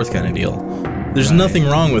 back and forth kind of deal. There's nothing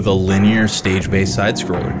wrong with a linear stage-based side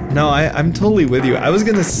scroller. No, I'm totally with you. I was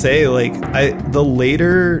gonna say, like, the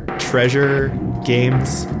later Treasure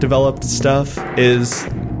Games developed stuff is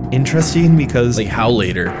interesting because, like, how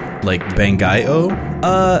later? Like Bangai-O?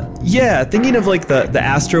 Yeah, thinking of like the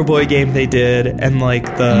Astro Boy game they did, and like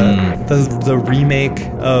the remake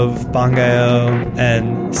of Bangai-O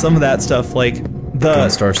and some of that stuff, like the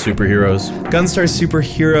Gunstar Superheroes.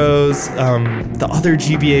 The other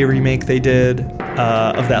GBA remake they did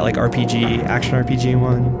of that like RPG, action RPG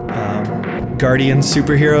one. Guardian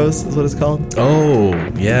Superheroes is what it's called. Oh,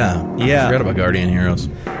 yeah. Yeah. I forgot about Guardian Heroes.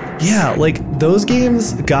 Yeah, like those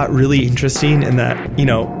games got really interesting in that, you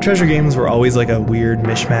know, Treasure games were always like a weird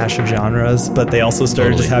mishmash of genres, but they also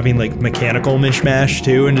started just having like mechanical mishmash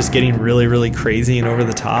too, and just getting really, really crazy and over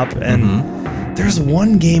the top. And there's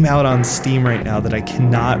one game out on Steam right now that I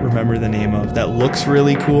cannot remember the name of that looks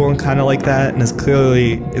really cool and kind of like that and is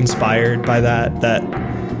clearly inspired by that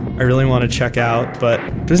I really want to check out, but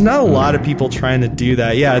there's not a lot of people trying to do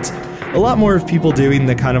that. Yeah, it's a lot more of people doing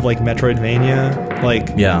the kind of like Metroidvania. Like,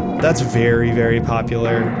 yeah, that's very, very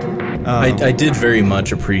popular. I did very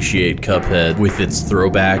much appreciate Cuphead with its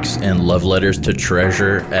throwbacks and love letters to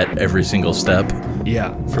Treasure at every single step.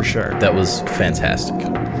 Yeah, for sure. That was fantastic.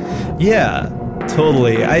 Yeah,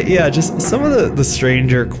 totally. Just some of the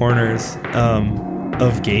stranger corners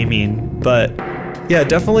of gaming, but yeah,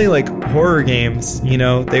 definitely like horror games, you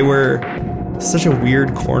know, they were such a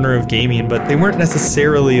weird corner of gaming, but they weren't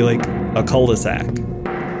necessarily like a cul-de-sac.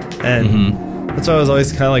 And that's why I was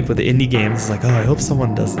always kind of like with the indie games, like, oh, I hope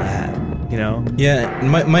someone does that, you know? Yeah,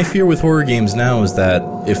 my fear with horror games now is that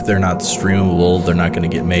if they're not streamable, they're not going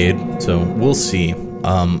to get made. So we'll see.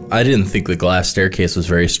 I didn't think The Glass Staircase was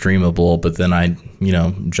very streamable, but then I,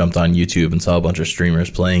 jumped on YouTube and saw a bunch of streamers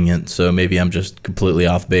playing it. So maybe I'm just completely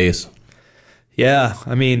off base. Yeah,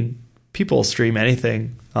 I mean, people stream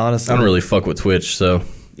anything, honestly. I don't really fuck with Twitch, so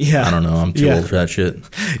yeah, I don't know. I'm too old for that shit.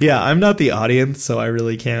 Yeah, I'm not the audience, so I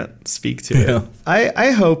really can't speak to it.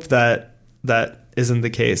 I hope that isn't the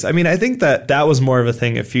case. I mean, I think that was more of a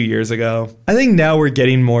thing a few years ago. I think now we're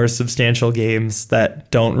getting more substantial games that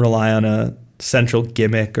don't rely on a central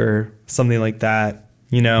gimmick or something like that,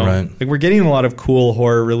 Right. Like, we're getting a lot of cool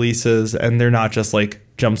horror releases, and they're not just like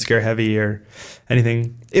jump scare heavy or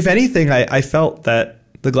anything. If anything, I felt that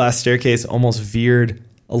The Glass Staircase almost veered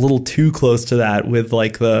a little too close to that with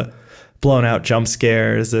like the blown out jump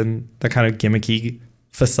scares and the kind of gimmicky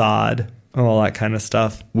facade and all that kind of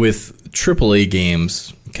stuff. With AAA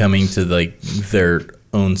games coming to like their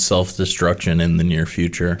own self-destruction in the near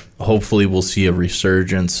future, hopefully we'll see a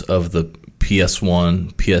resurgence of the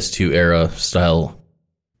PS1, PS2 era style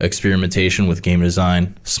experimentation with game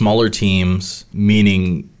design. Smaller teams,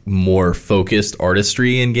 meaning more focused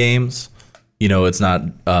artistry in games. It's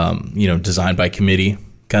not, designed by committee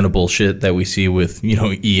kind of bullshit that we see with,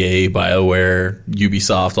 EA, BioWare,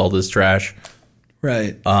 Ubisoft, all this trash.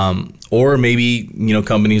 Right. Or maybe,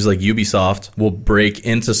 companies like Ubisoft will break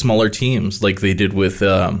into smaller teams like they did with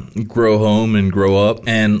Grow Home and Grow Up,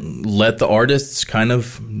 and let the artists kind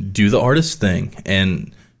of do the artist thing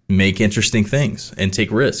and make interesting things and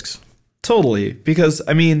take risks. Totally. Because,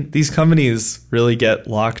 I mean, these companies really get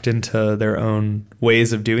locked into their own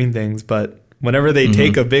ways of doing things, but whenever they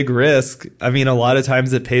take a big risk, I mean, a lot of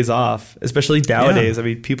times it pays off, especially nowadays. Yeah. I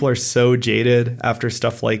mean, people are so jaded after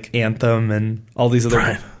stuff like Anthem and all these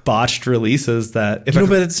other botched releases that... but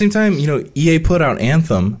at the same time, EA put out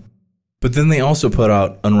Anthem, but then they also put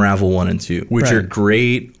out Unravel 1 and 2, which are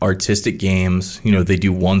great artistic games. They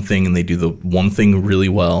do one thing and they do the one thing really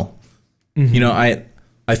well.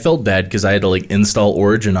 I felt bad because I had to like install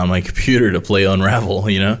Origin on my computer to play Unravel,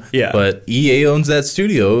 Yeah. But EA owns that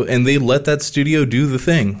studio and they let that studio do the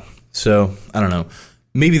thing. So I don't know.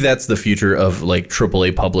 Maybe that's the future of like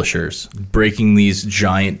AAA publishers, breaking these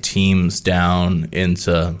giant teams down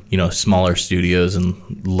into, smaller studios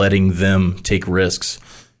and letting them take risks,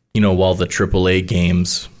 while the AAA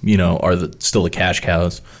games, are still the cash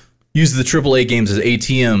cows. Use the AAA games as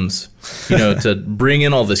ATMs, to bring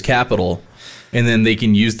in all this capital. And then they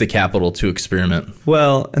can use the capital to experiment.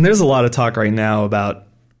 Well, and there's a lot of talk right now about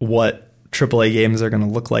what AAA games are going to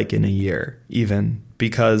look like in a year, even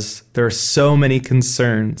because there are so many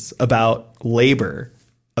concerns about labor,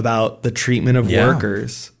 about the treatment of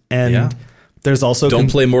workers. And there's also... Don't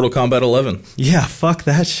play Mortal Kombat 11. Yeah, fuck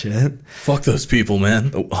that shit. Fuck those people,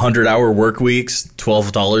 man. 100-hour work weeks,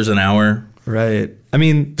 $12 an hour. Right. I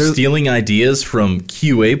mean... Stealing ideas from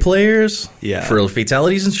QA players Yeah. for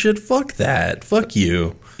fatalities and shit. Fuck that. Fuck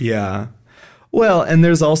you. Yeah. Well, and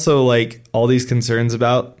there's also like all these concerns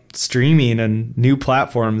about streaming and new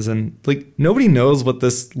platforms, and like nobody knows what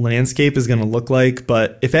this landscape is going to look like.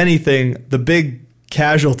 But if anything, the big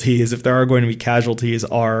casualties, if there are going to be casualties,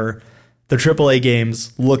 are the AAA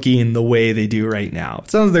games looking the way they do right now.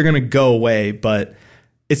 It's not that they're going to go away, but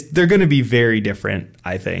they're going to be very different,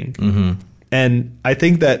 I think. Mm-hmm. And I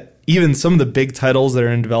think that even some of the big titles that are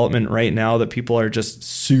in development right now that people are just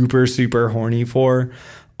super, super horny for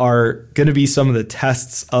are going to be some of the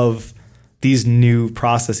tests of these new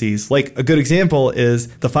processes. Like a good example is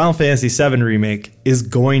the Final Fantasy VII remake is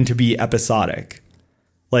going to be episodic.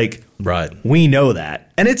 Like, right. We know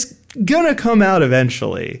that. And it's going to come out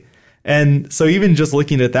eventually. And so even just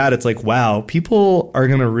looking at that, it's like, wow, people are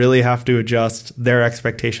going to really have to adjust their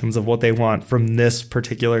expectations of what they want from this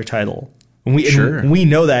particular title. And we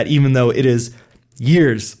know that even though it is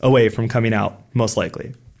years away from coming out, most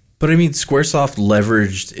likely. But I mean, Squaresoft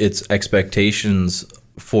leveraged its expectations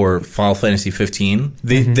for Final Fantasy 15.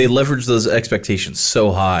 They leveraged those expectations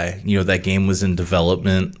so high. You know, that game was in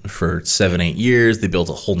development for 7-8 years. They built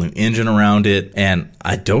a whole new engine around it. And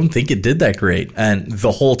I don't think it did that great. And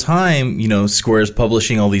the whole time, you know, Square's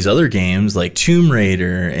publishing all these other games like Tomb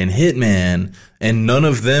Raider and Hitman, and none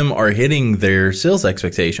of them are hitting their sales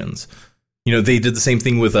expectations. You know, they did the same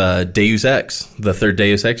thing with Deus Ex, the third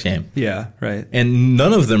Deus Ex game. Yeah, right. And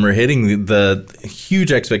none of them are hitting the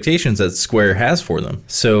huge expectations that Square has for them.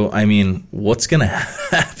 So, I mean, what's going to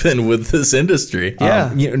happen with this industry?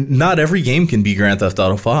 Yeah. You know, not every game can be Grand Theft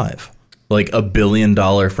Auto 5, like $1 billion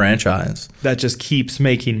franchise. That just keeps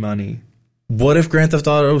making money. What if Grand Theft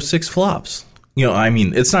Auto 6 flops? You know, I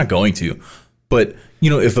mean, it's not going to. But, you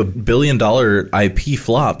know, if $1 billion IP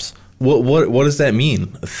flops... What does that mean?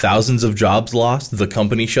 Thousands of jobs lost? The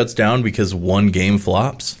company shuts down because one game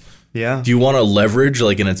flops? Yeah. Do you want to leverage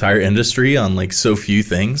like an entire industry on like so few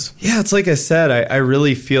things? Yeah, it's like I said, I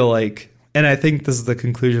really feel like, and I think this is the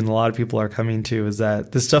conclusion a lot of people are coming to, is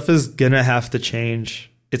that this stuff is going to have to change.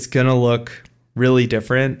 It's going to look really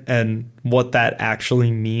different, and what that actually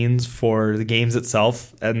means for the games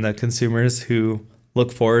itself and the consumers who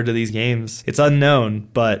look forward to these games. It's unknown,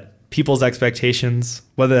 but people's expectations,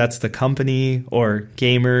 whether that's the company or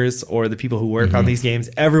gamers or the people who work on these games,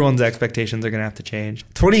 everyone's expectations are going to have to change.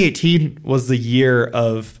 2018 was the year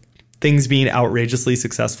of things being outrageously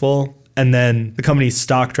successful, and then the company's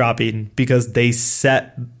stock dropping because they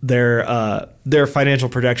set their financial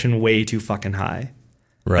projection way too fucking high.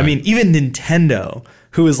 Right. I mean, even Nintendo,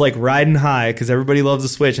 who is like riding high because everybody loves the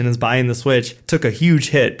Switch and is buying the Switch, took a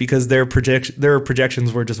huge hit because their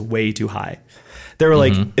projections were just way too high. They were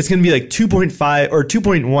like, it's going to be like 2.5 or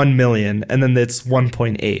 2.1 million, and then it's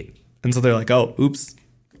 1.8. And so they're like, oh, oops,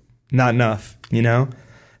 not enough, you know?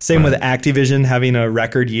 Same with Activision having a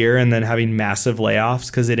record year and then having massive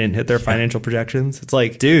layoffs because they didn't hit their financial projections. It's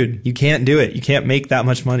like, dude, you can't do it. You can't make that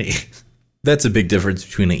much money. That's a big difference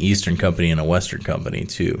between an Eastern company and a Western company,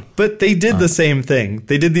 too. But they did the same thing.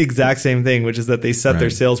 They did the exact same thing, which is that they set their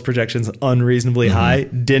sales projections unreasonably high,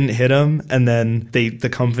 didn't hit them, and then the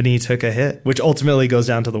company took a hit, which ultimately goes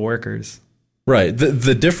down to the workers. Right.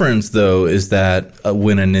 The difference, though, is that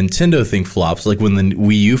when a Nintendo thing flops, like when the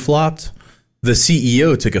Wii U flopped, the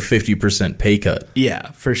CEO took a 50% pay cut. Yeah,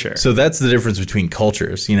 for sure. So that's the difference between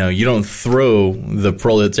cultures. You know, you don't throw the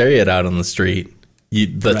proletariat out on the street.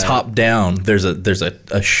 Top down, there's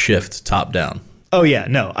a shift top down. Oh yeah,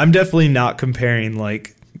 no, I'm definitely not comparing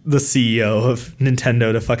like the CEO of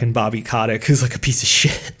Nintendo to fucking Bobby Kotick, who's like a piece of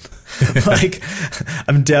shit. Like,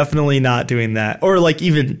 I'm definitely not doing that. Or like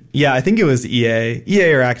even, I think it was EA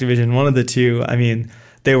or Activision, one of the two. I mean,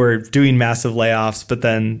 they were doing massive layoffs, but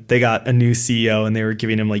then they got a new CEO and they were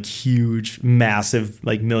giving him like huge, massive,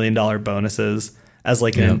 like $1 million bonuses as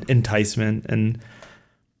like an enticement. And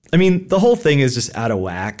I mean, the whole thing is just out of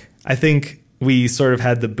whack. I think we sort of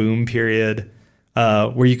had the boom period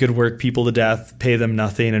where you could work people to death, pay them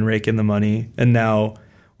nothing, and rake in the money. And now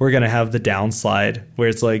we're going to have the downslide where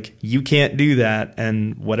it's like, you can't do that.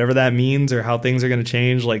 And whatever that means or how things are going to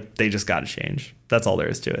change, like, they just got to change. That's all there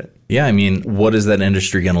is to it. Yeah, I mean, what is that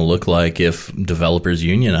industry going to look like if developers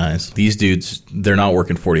unionize? These dudes, they're not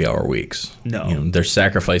working 40-hour weeks. No. You know, they're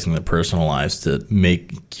sacrificing their personal lives to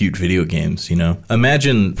make cute video games, you know?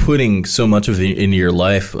 Imagine putting so much of into your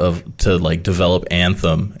life to like develop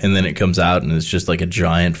Anthem, and then it comes out and it's just like a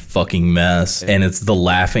giant fucking mess, and it's the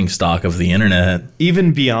laughing stock of the internet.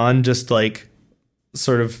 Even beyond just like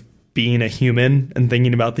sort of being a human and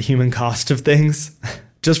thinking about the human cost of things.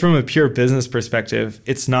 Just from a pure business perspective,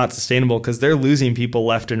 it's not sustainable because they're losing people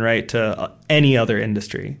left and right to any other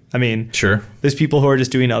industry. I mean, sure, there's people who are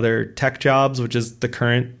just doing other tech jobs, which is the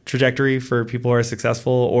current trajectory for people who are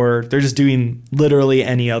successful, or they're just doing literally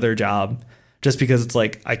any other job just because it's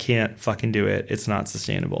like, I can't fucking do it. It's not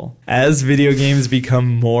sustainable. As video games become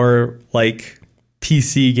more like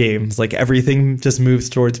PC games, like everything just moves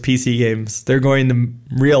towards PC games, they're going to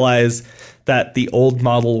realize that the old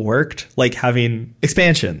model worked, like having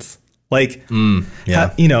expansions. Like, you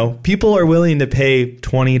know, people are willing to pay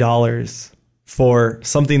 $20 for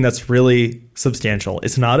something that's really substantial.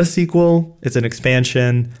 It's not a sequel. It's an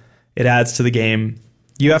expansion. It adds to the game.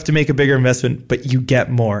 You have to make a bigger investment, but you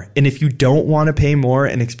get more. And if you don't want to pay more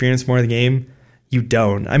and experience more of the game, you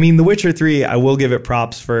don't. I mean, The Witcher 3, I will give it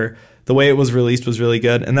props for the way it was released was really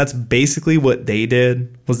good. And that's basically what they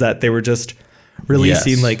did, was that they were just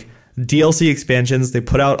releasing like DLC expansions. They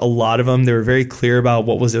put out a lot of them. They were very clear about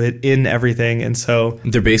what was in everything. And so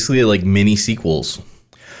they're basically like mini sequels.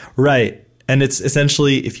 Right. And it's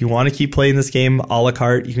essentially, if you want to keep playing this game a la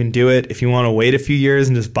carte, you can do it. If you want to wait a few years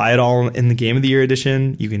and just buy it all in the Game of the Year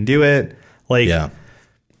edition, you can do it. Like,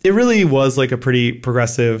 it really was like a pretty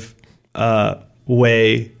progressive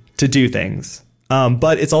way to do things.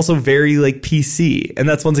 But it's also very like PC. And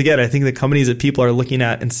that's, once again, I think the companies that people are looking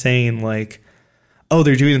at and saying like, oh,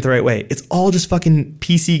 they're doing it the right way. It's all just fucking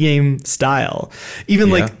PC game style. Even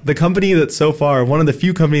like the company that so far, one of the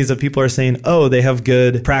few companies that people are saying, oh, they have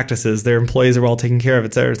good practices, their employees are well taken care of,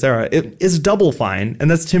 et cetera, et cetera. It is Double Fine. And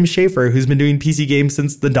that's Tim Schafer, who's been doing PC games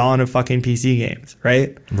since the dawn of fucking PC games,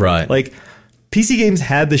 right? Right. Like, PC games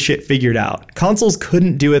had the shit figured out. Consoles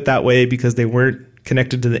couldn't do it that way because they weren't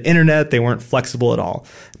connected to the internet. They weren't flexible at all.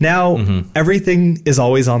 Now, everything is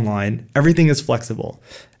always online. Everything is flexible.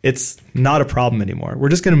 It's not a problem anymore. We're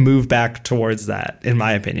just going to move back towards that, in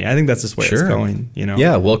my opinion. I think that's just where it's going, you know?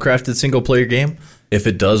 Yeah, well-crafted single-player game. If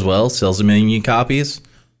it does well, sells 1 million copies,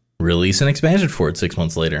 release an expansion for it 6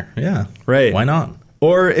 months later. Yeah. Right. Why not?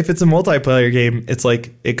 Or if it's a multiplayer game, it's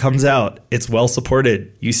like, it comes out, it's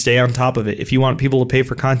well-supported, you stay on top of it. If you want people to pay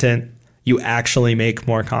for content, you actually make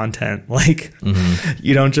more content. Like,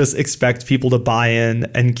 you don't just expect people to buy in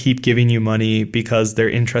and keep giving you money because they're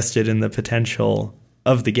interested in the potential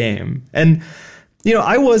of the game. And, you know,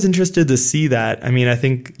 I was interested to see that. I mean, I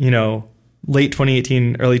think, you know, late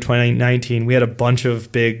 2018, early 2019, we had a bunch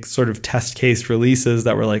of big sort of test case releases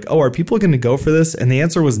that were like, oh, are people going to go for this? And the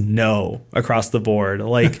answer was no across the board.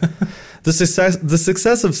 Like, the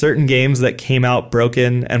success of certain games that came out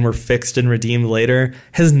broken and were fixed and redeemed later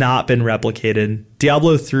has not been replicated.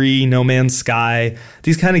 Diablo 3, No Man's Sky,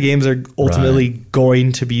 these kind of games are ultimately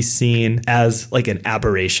going to be seen as like an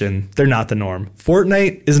aberration. They're not the norm.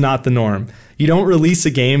 Fortnite is not the norm. You don't release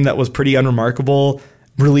a game that was pretty unremarkable,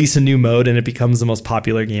 release a new mode, and it becomes the most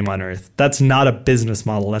popular game on earth. That's not a business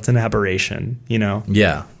model. That's an aberration, you know?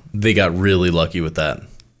 Yeah, they got really lucky with that.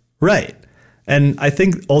 Right. And I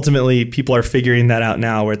think ultimately people are figuring that out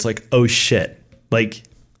now, where it's like, oh shit, like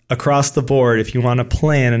across the board, if you want to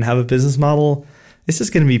plan and have a business model, it's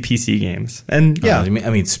just going to be PC games. And yeah. I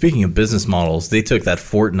mean, speaking of business models, they took that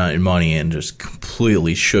Fortnite money and just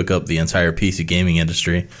completely shook up the entire PC gaming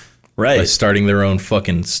industry. Right. By starting their own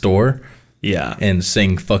fucking store. Yeah. And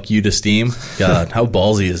saying fuck you to Steam. God, how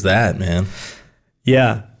ballsy is that, man?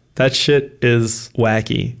 Yeah. That shit is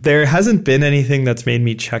wacky. There hasn't been anything that's made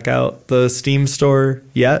me check out the Steam store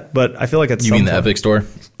yet, but I feel like it's... You mean the Epic store?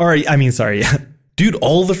 Or, I mean, sorry, yeah. Dude,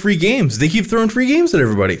 all the free games. They keep throwing free games at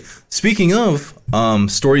everybody. Speaking of,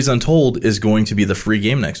 Stories Untold is going to be the free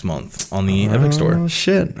game next month on the Epic store. Oh,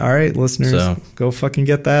 shit. All right, listeners. So, go fucking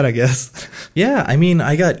get that, I guess. Yeah, I mean,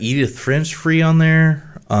 I got Edith Finch free on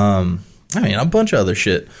there. I mean, a bunch of other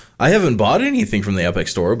shit. I haven't bought anything from the Epic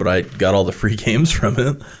store, but I got all the free games from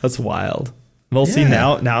it. That's wild. Well, see,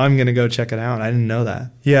 now I'm going to go check it out. I didn't know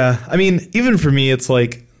that. Yeah, I mean, even for me, it's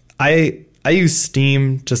like, I use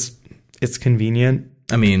Steam, just, it's convenient.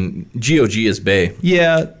 I mean, GOG is bae.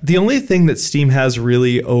 Yeah, the only thing that Steam has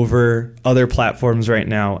really over other platforms right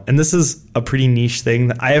now, and this is a pretty niche thing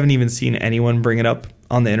that I haven't even seen anyone bring it up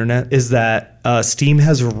on the internet, is that Steam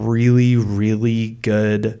has really, really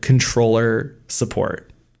good controller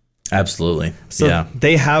support. Absolutely. So yeah.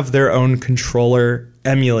 they have their own controller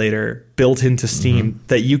emulator built into Steam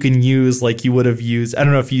that you can use like you would have used. I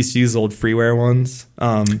don't know if you used to use old freeware ones.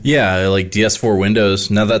 Yeah, like DS4 Windows.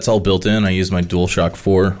 Now that's all built in. I use my DualShock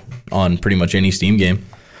 4 on pretty much any Steam game.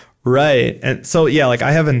 Right. And so, yeah, like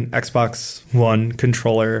I have an Xbox One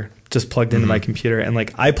controller just plugged into my computer, and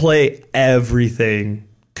like I play everything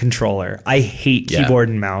controller. I hate keyboard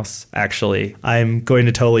and mouse, actually. I'm going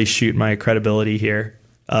to totally shoot my credibility here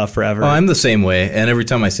forever. Oh, I'm the same way. And every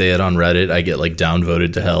time I say it on Reddit, I get like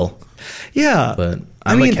downvoted to hell. Yeah. But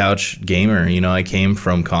I'm a couch gamer. You know, I came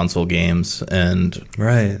from console games, and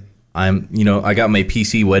right. I got my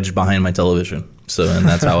PC wedged behind my television. And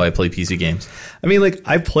that's how I play PC games. I mean, like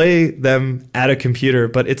I play them at a computer,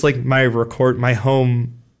 but it's like my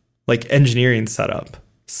home like engineering setup.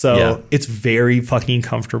 So it's very fucking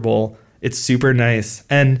comfortable. It's super nice.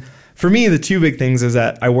 And for me, the two big things is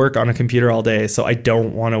that I work on a computer all day. So I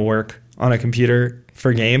don't want to work on a computer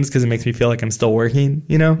for games because it makes me feel like I'm still working,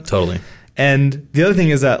 you know? Totally. And the other thing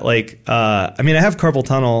is that like, I have carpal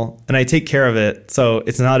tunnel and I take care of it. So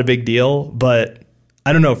it's not a big deal, but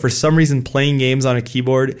I don't know, for some reason playing games on a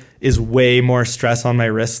keyboard is way more stress on my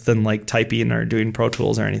wrists than like typing or doing Pro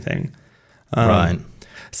Tools or anything. Right.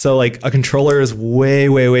 So like a controller is way,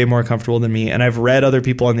 way, way more comfortable than me. And I've read other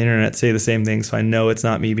people on the internet say the same thing. So I know it's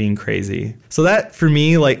not me being crazy. So that for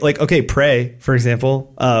me, like okay, Prey, for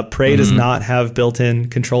example, Prey does not have built-in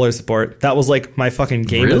controller support. That was like my fucking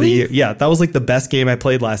game of the year. Yeah, that was like the best game I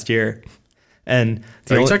played last year. And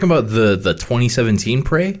are you talking about the 2017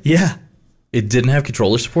 Prey? Yeah. It didn't have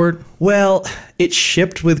controller support? Well, it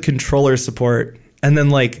shipped with controller support. And then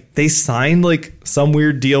like they signed like some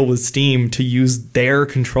weird deal with Steam to use their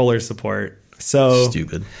controller support. So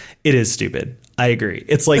stupid. It is stupid. I agree.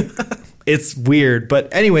 It's like it's weird.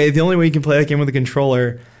 But anyway, the only way you can play that game with a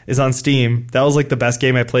controller is on Steam. That was like the best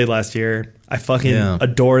game I played last year. I fucking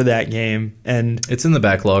adore that game. And it's in the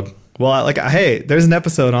backlog. Well, like, hey, there's an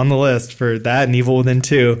episode on the list for that and Evil Within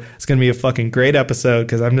 2. It's going to be a fucking great episode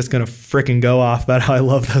because I'm just going to freaking go off about how I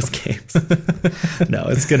love those games. No,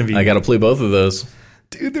 it's going to be... I got to play both of those.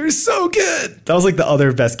 Dude, they're so good. That was like the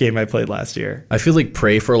other best game I played last year. I feel like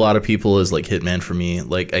Prey for a lot of people is like Hitman for me.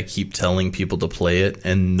 Like, I keep telling people to play it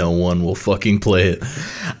and no one will fucking play it.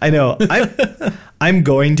 I know. I'm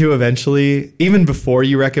going to eventually. Even before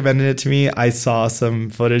you recommended it to me, I saw some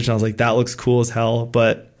footage and I was like, that looks cool as hell.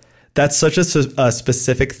 But... that's such a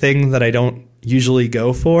specific thing that I don't usually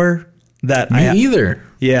go for. That Me either.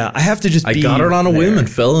 Yeah, I have to just be I got it on a whim and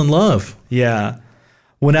fell in love. Yeah.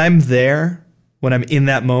 When I'm there, when I'm in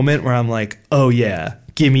that moment where I'm like, oh yeah,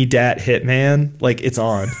 give me dat Hitman, like it's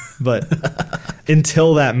on. But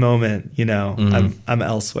until that moment, you know, I'm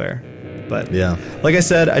elsewhere. But yeah, like I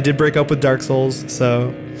said, I did break up with Dark Souls,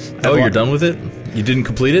 so... Oh, you're done with it? You didn't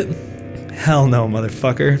complete it? Hell no,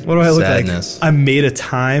 motherfucker. What do I look like? I made a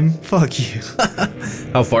time? Fuck you.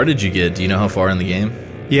 How far did you get? Do you know how far in the game?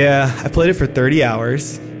 Yeah, I played it for 30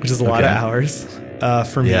 hours, which is a lot of hours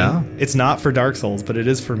for me. Yeah. It's not for Dark Souls, but it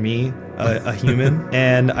is for me, a human.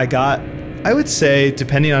 And I got, I would say,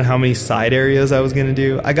 depending on how many side areas I was going to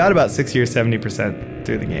do, I got about 60 or 70%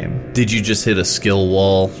 through the game. Did you just hit a skill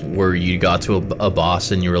wall where you got to a boss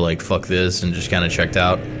and you were like, fuck this, and just kind of checked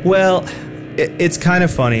out? Well... it's kind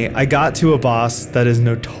of funny. I got to a boss that is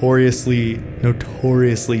notoriously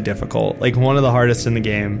difficult. Like one of the hardest in the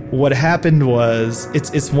game. What happened was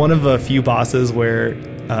it's one of a few bosses where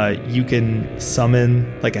you can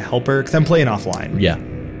summon like a helper. Because I'm playing offline. Yeah.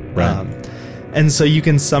 Right. And so you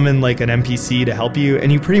can summon like an NPC to help you.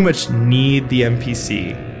 And you pretty much need the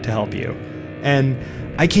NPC to help you. And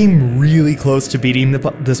I came really close to beating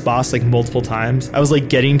this boss like multiple times. I was like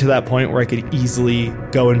getting to that point where I could easily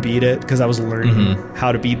go and beat it because I was learning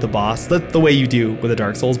how to beat the boss. That's the way you do with a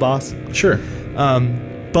Dark Souls boss. Sure.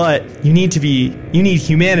 But you need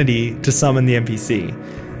humanity to summon the NPC.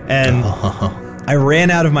 And I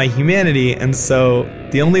ran out of my humanity, and so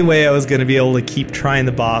the only way I was going to be able to keep trying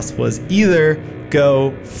the boss was either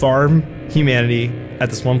go farm humanity at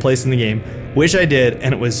this one place in the game, which I did,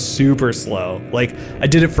 and it was super slow. Like, I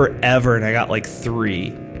did it forever, and I got like 3.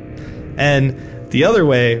 And the other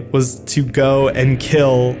way was to go and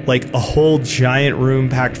kill like a whole giant room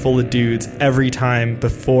packed full of dudes every time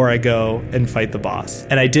before I go and fight the boss.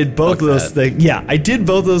 And I did both of those things. Yeah, I did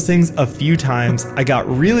both those things a few times. I got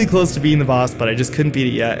really close to beating the boss, but I just couldn't beat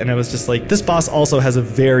it yet. And I was just like, this boss also has a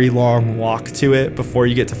very long walk to it before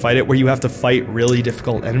you get to fight it, where you have to fight really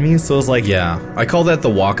difficult enemies. So it was like... yeah, I call that the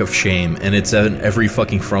walk of shame, and it's in every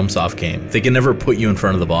fucking FromSoft game. They can never put you in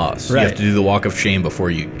front of the boss. Right. You have to do the walk of shame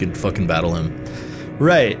before you can fucking battle him.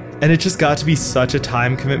 Right. And it just got to be such a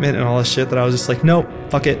time commitment and all this shit that I was just like, nope,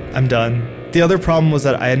 fuck it, I'm done. The other problem was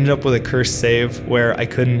that I ended up with a cursed save where I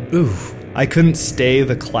couldn't stay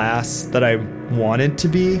the class that I wanted to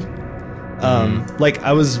be. Like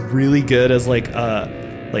I was really good as like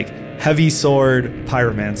heavy sword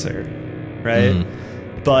pyromancer, right?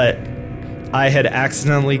 But I had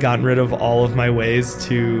accidentally gotten rid of all of my ways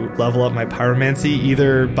to level up my pyromancy,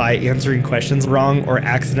 either by answering questions wrong or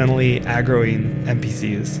accidentally aggroing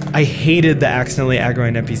NPCs. I hated the accidentally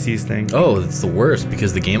aggroing NPCs thing. Oh, that's the worst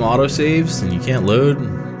because the game autosaves and you can't load.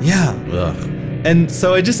 Yeah. Ugh. And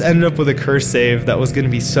so I just ended up with a curse save that was going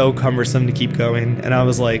to be so cumbersome to keep going. And I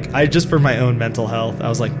was like, just for my own mental health, I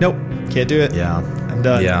was like, nope, can't do it. Yeah. I'm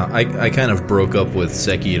done. Yeah, I kind of broke up with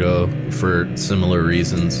Sekiro for similar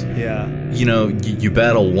reasons. Yeah. You know, you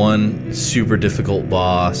battle one super difficult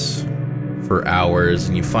boss for hours,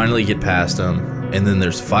 and you finally get past him, and then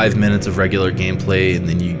there's 5 minutes of regular gameplay, and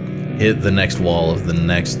then you hit the next wall of the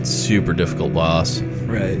next super difficult boss.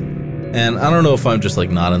 Right. And I don't know if I'm just like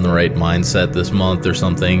not in the right mindset this month or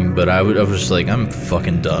something, but I was just like, I'm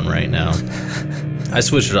fucking done right now. I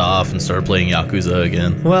switched it off and started playing Yakuza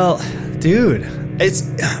again. Well, dude, this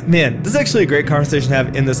is actually a great conversation to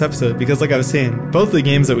have in this episode because like I was saying, both the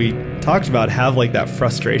games that we talked about have like that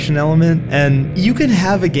frustration element, and you can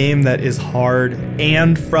have a game that is hard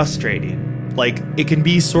and frustrating. Like it can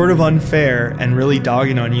be sort of unfair and really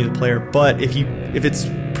dogging on you, the player, but if it's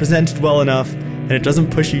presented well enough and it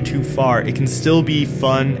doesn't push you too far, it can still be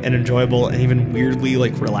fun and enjoyable and even weirdly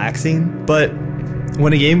like relaxing. But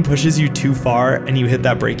when a game pushes you too far and you hit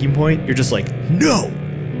that breaking point, you're just like, no,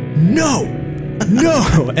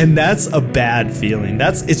 and that's a bad feeling.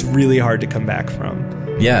 It's really hard to come back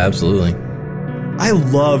from. Yeah, absolutely. I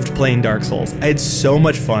loved playing Dark Souls. I had so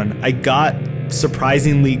much fun. I got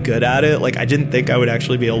surprisingly good at it. Like I didn't think I would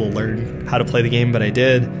actually be able to learn how to play the game, but I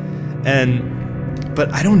did.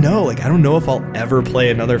 But I don't know. Like I don't know if I'll ever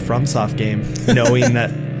play another FromSoft game knowing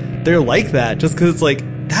that they're like that, just because it's like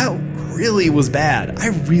that really was bad. I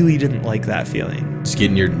really didn't like that feeling. Just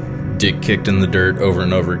getting your dick kicked in the dirt over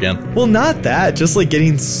and over again. Well, not that. Just like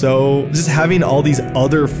just having all these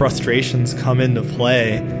other frustrations come into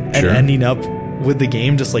play and ending up with the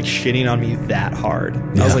game just like shitting on me that hard.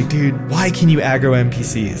 Yeah. I was like, dude, why can you aggro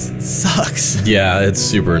NPCs? It sucks. Yeah, it's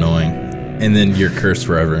super annoying. And then you're cursed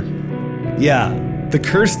forever. Yeah. The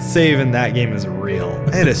cursed save in that game is real.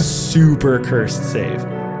 I had a super cursed save.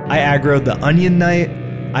 I aggroed the Onion Knight.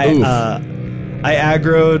 I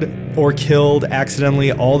aggroed or killed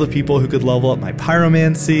accidentally all the people who could level up my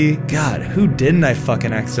pyromancy. God, who didn't I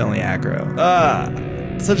fucking accidentally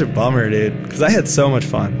aggro? Such a bummer, dude. Because I had so much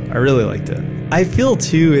fun. I really liked it. I feel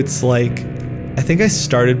too, it's like, I think I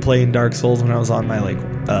started playing Dark Souls when I was on my like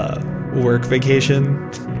work vacation,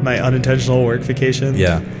 my unintentional work vacation.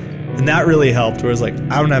 Yeah. And that really helped, where it was like,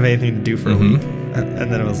 I don't have anything to do for a week. And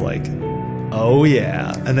then it was like, oh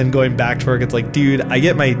yeah. And then going back to work, it's like, dude, I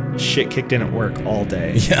get my shit kicked in at work all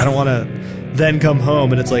day. Yeah. I don't want to then come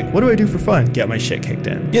home and it's like, what do I do for fun? Get my shit kicked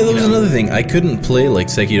in. Yeah, that was another thing. I couldn't play like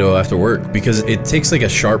Sekiro after work because it takes like a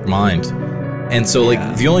sharp mind. And so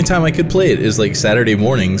like the only time I could play it is like Saturday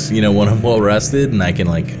mornings, you know, when I'm well rested and I can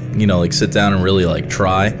like, you know, like sit down and really like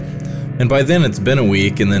try. And by then it's been a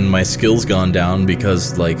week and then my skill's gone down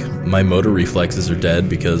because like my motor reflexes are dead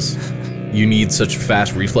because you need such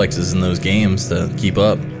fast reflexes in those games to keep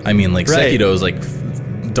up. I mean, like Sekiro is like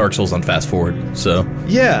Dark Souls on fast forward. So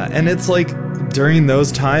yeah, and it's like during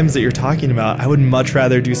those times that you're talking about, I would much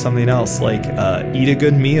rather do something else, like eat a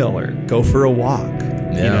good meal or go for a walk.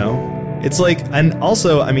 Yeah. You know, it's like, and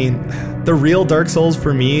also, I mean, the real Dark Souls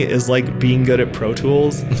for me is like being good at Pro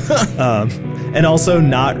Tools, and also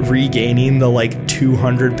not regaining the like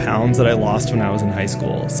 200 pounds that I lost when I was in high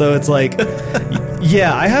school. So it's like,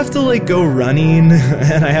 yeah, I have to like go running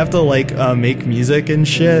and I have to like make music and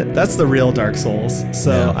shit. That's the real Dark Souls.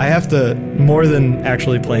 So I have to, more than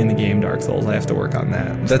actually playing the game Dark Souls, I have to work on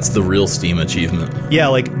that. That's the real Steam achievement. Yeah,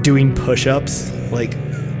 like doing push-ups. Like,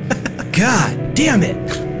 God damn it.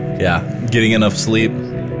 Yeah, getting enough sleep.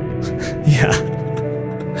 Yeah.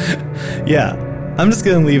 Yeah. I'm just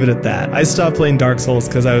gonna leave it at that. I stopped playing Dark Souls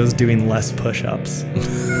because I was doing less push-ups.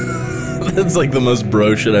 That's like the most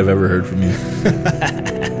bro shit I've ever heard from you.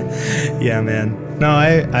 Yeah, man. No,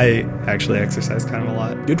 I actually exercise kind of a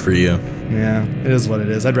lot. Good for you. Yeah, it is what it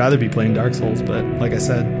is. I'd rather be playing Dark Souls, but like I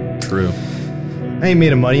said, true. I ain't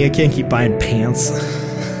made of money. I can't keep buying pants.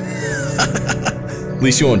 At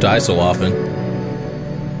least you won't die so often.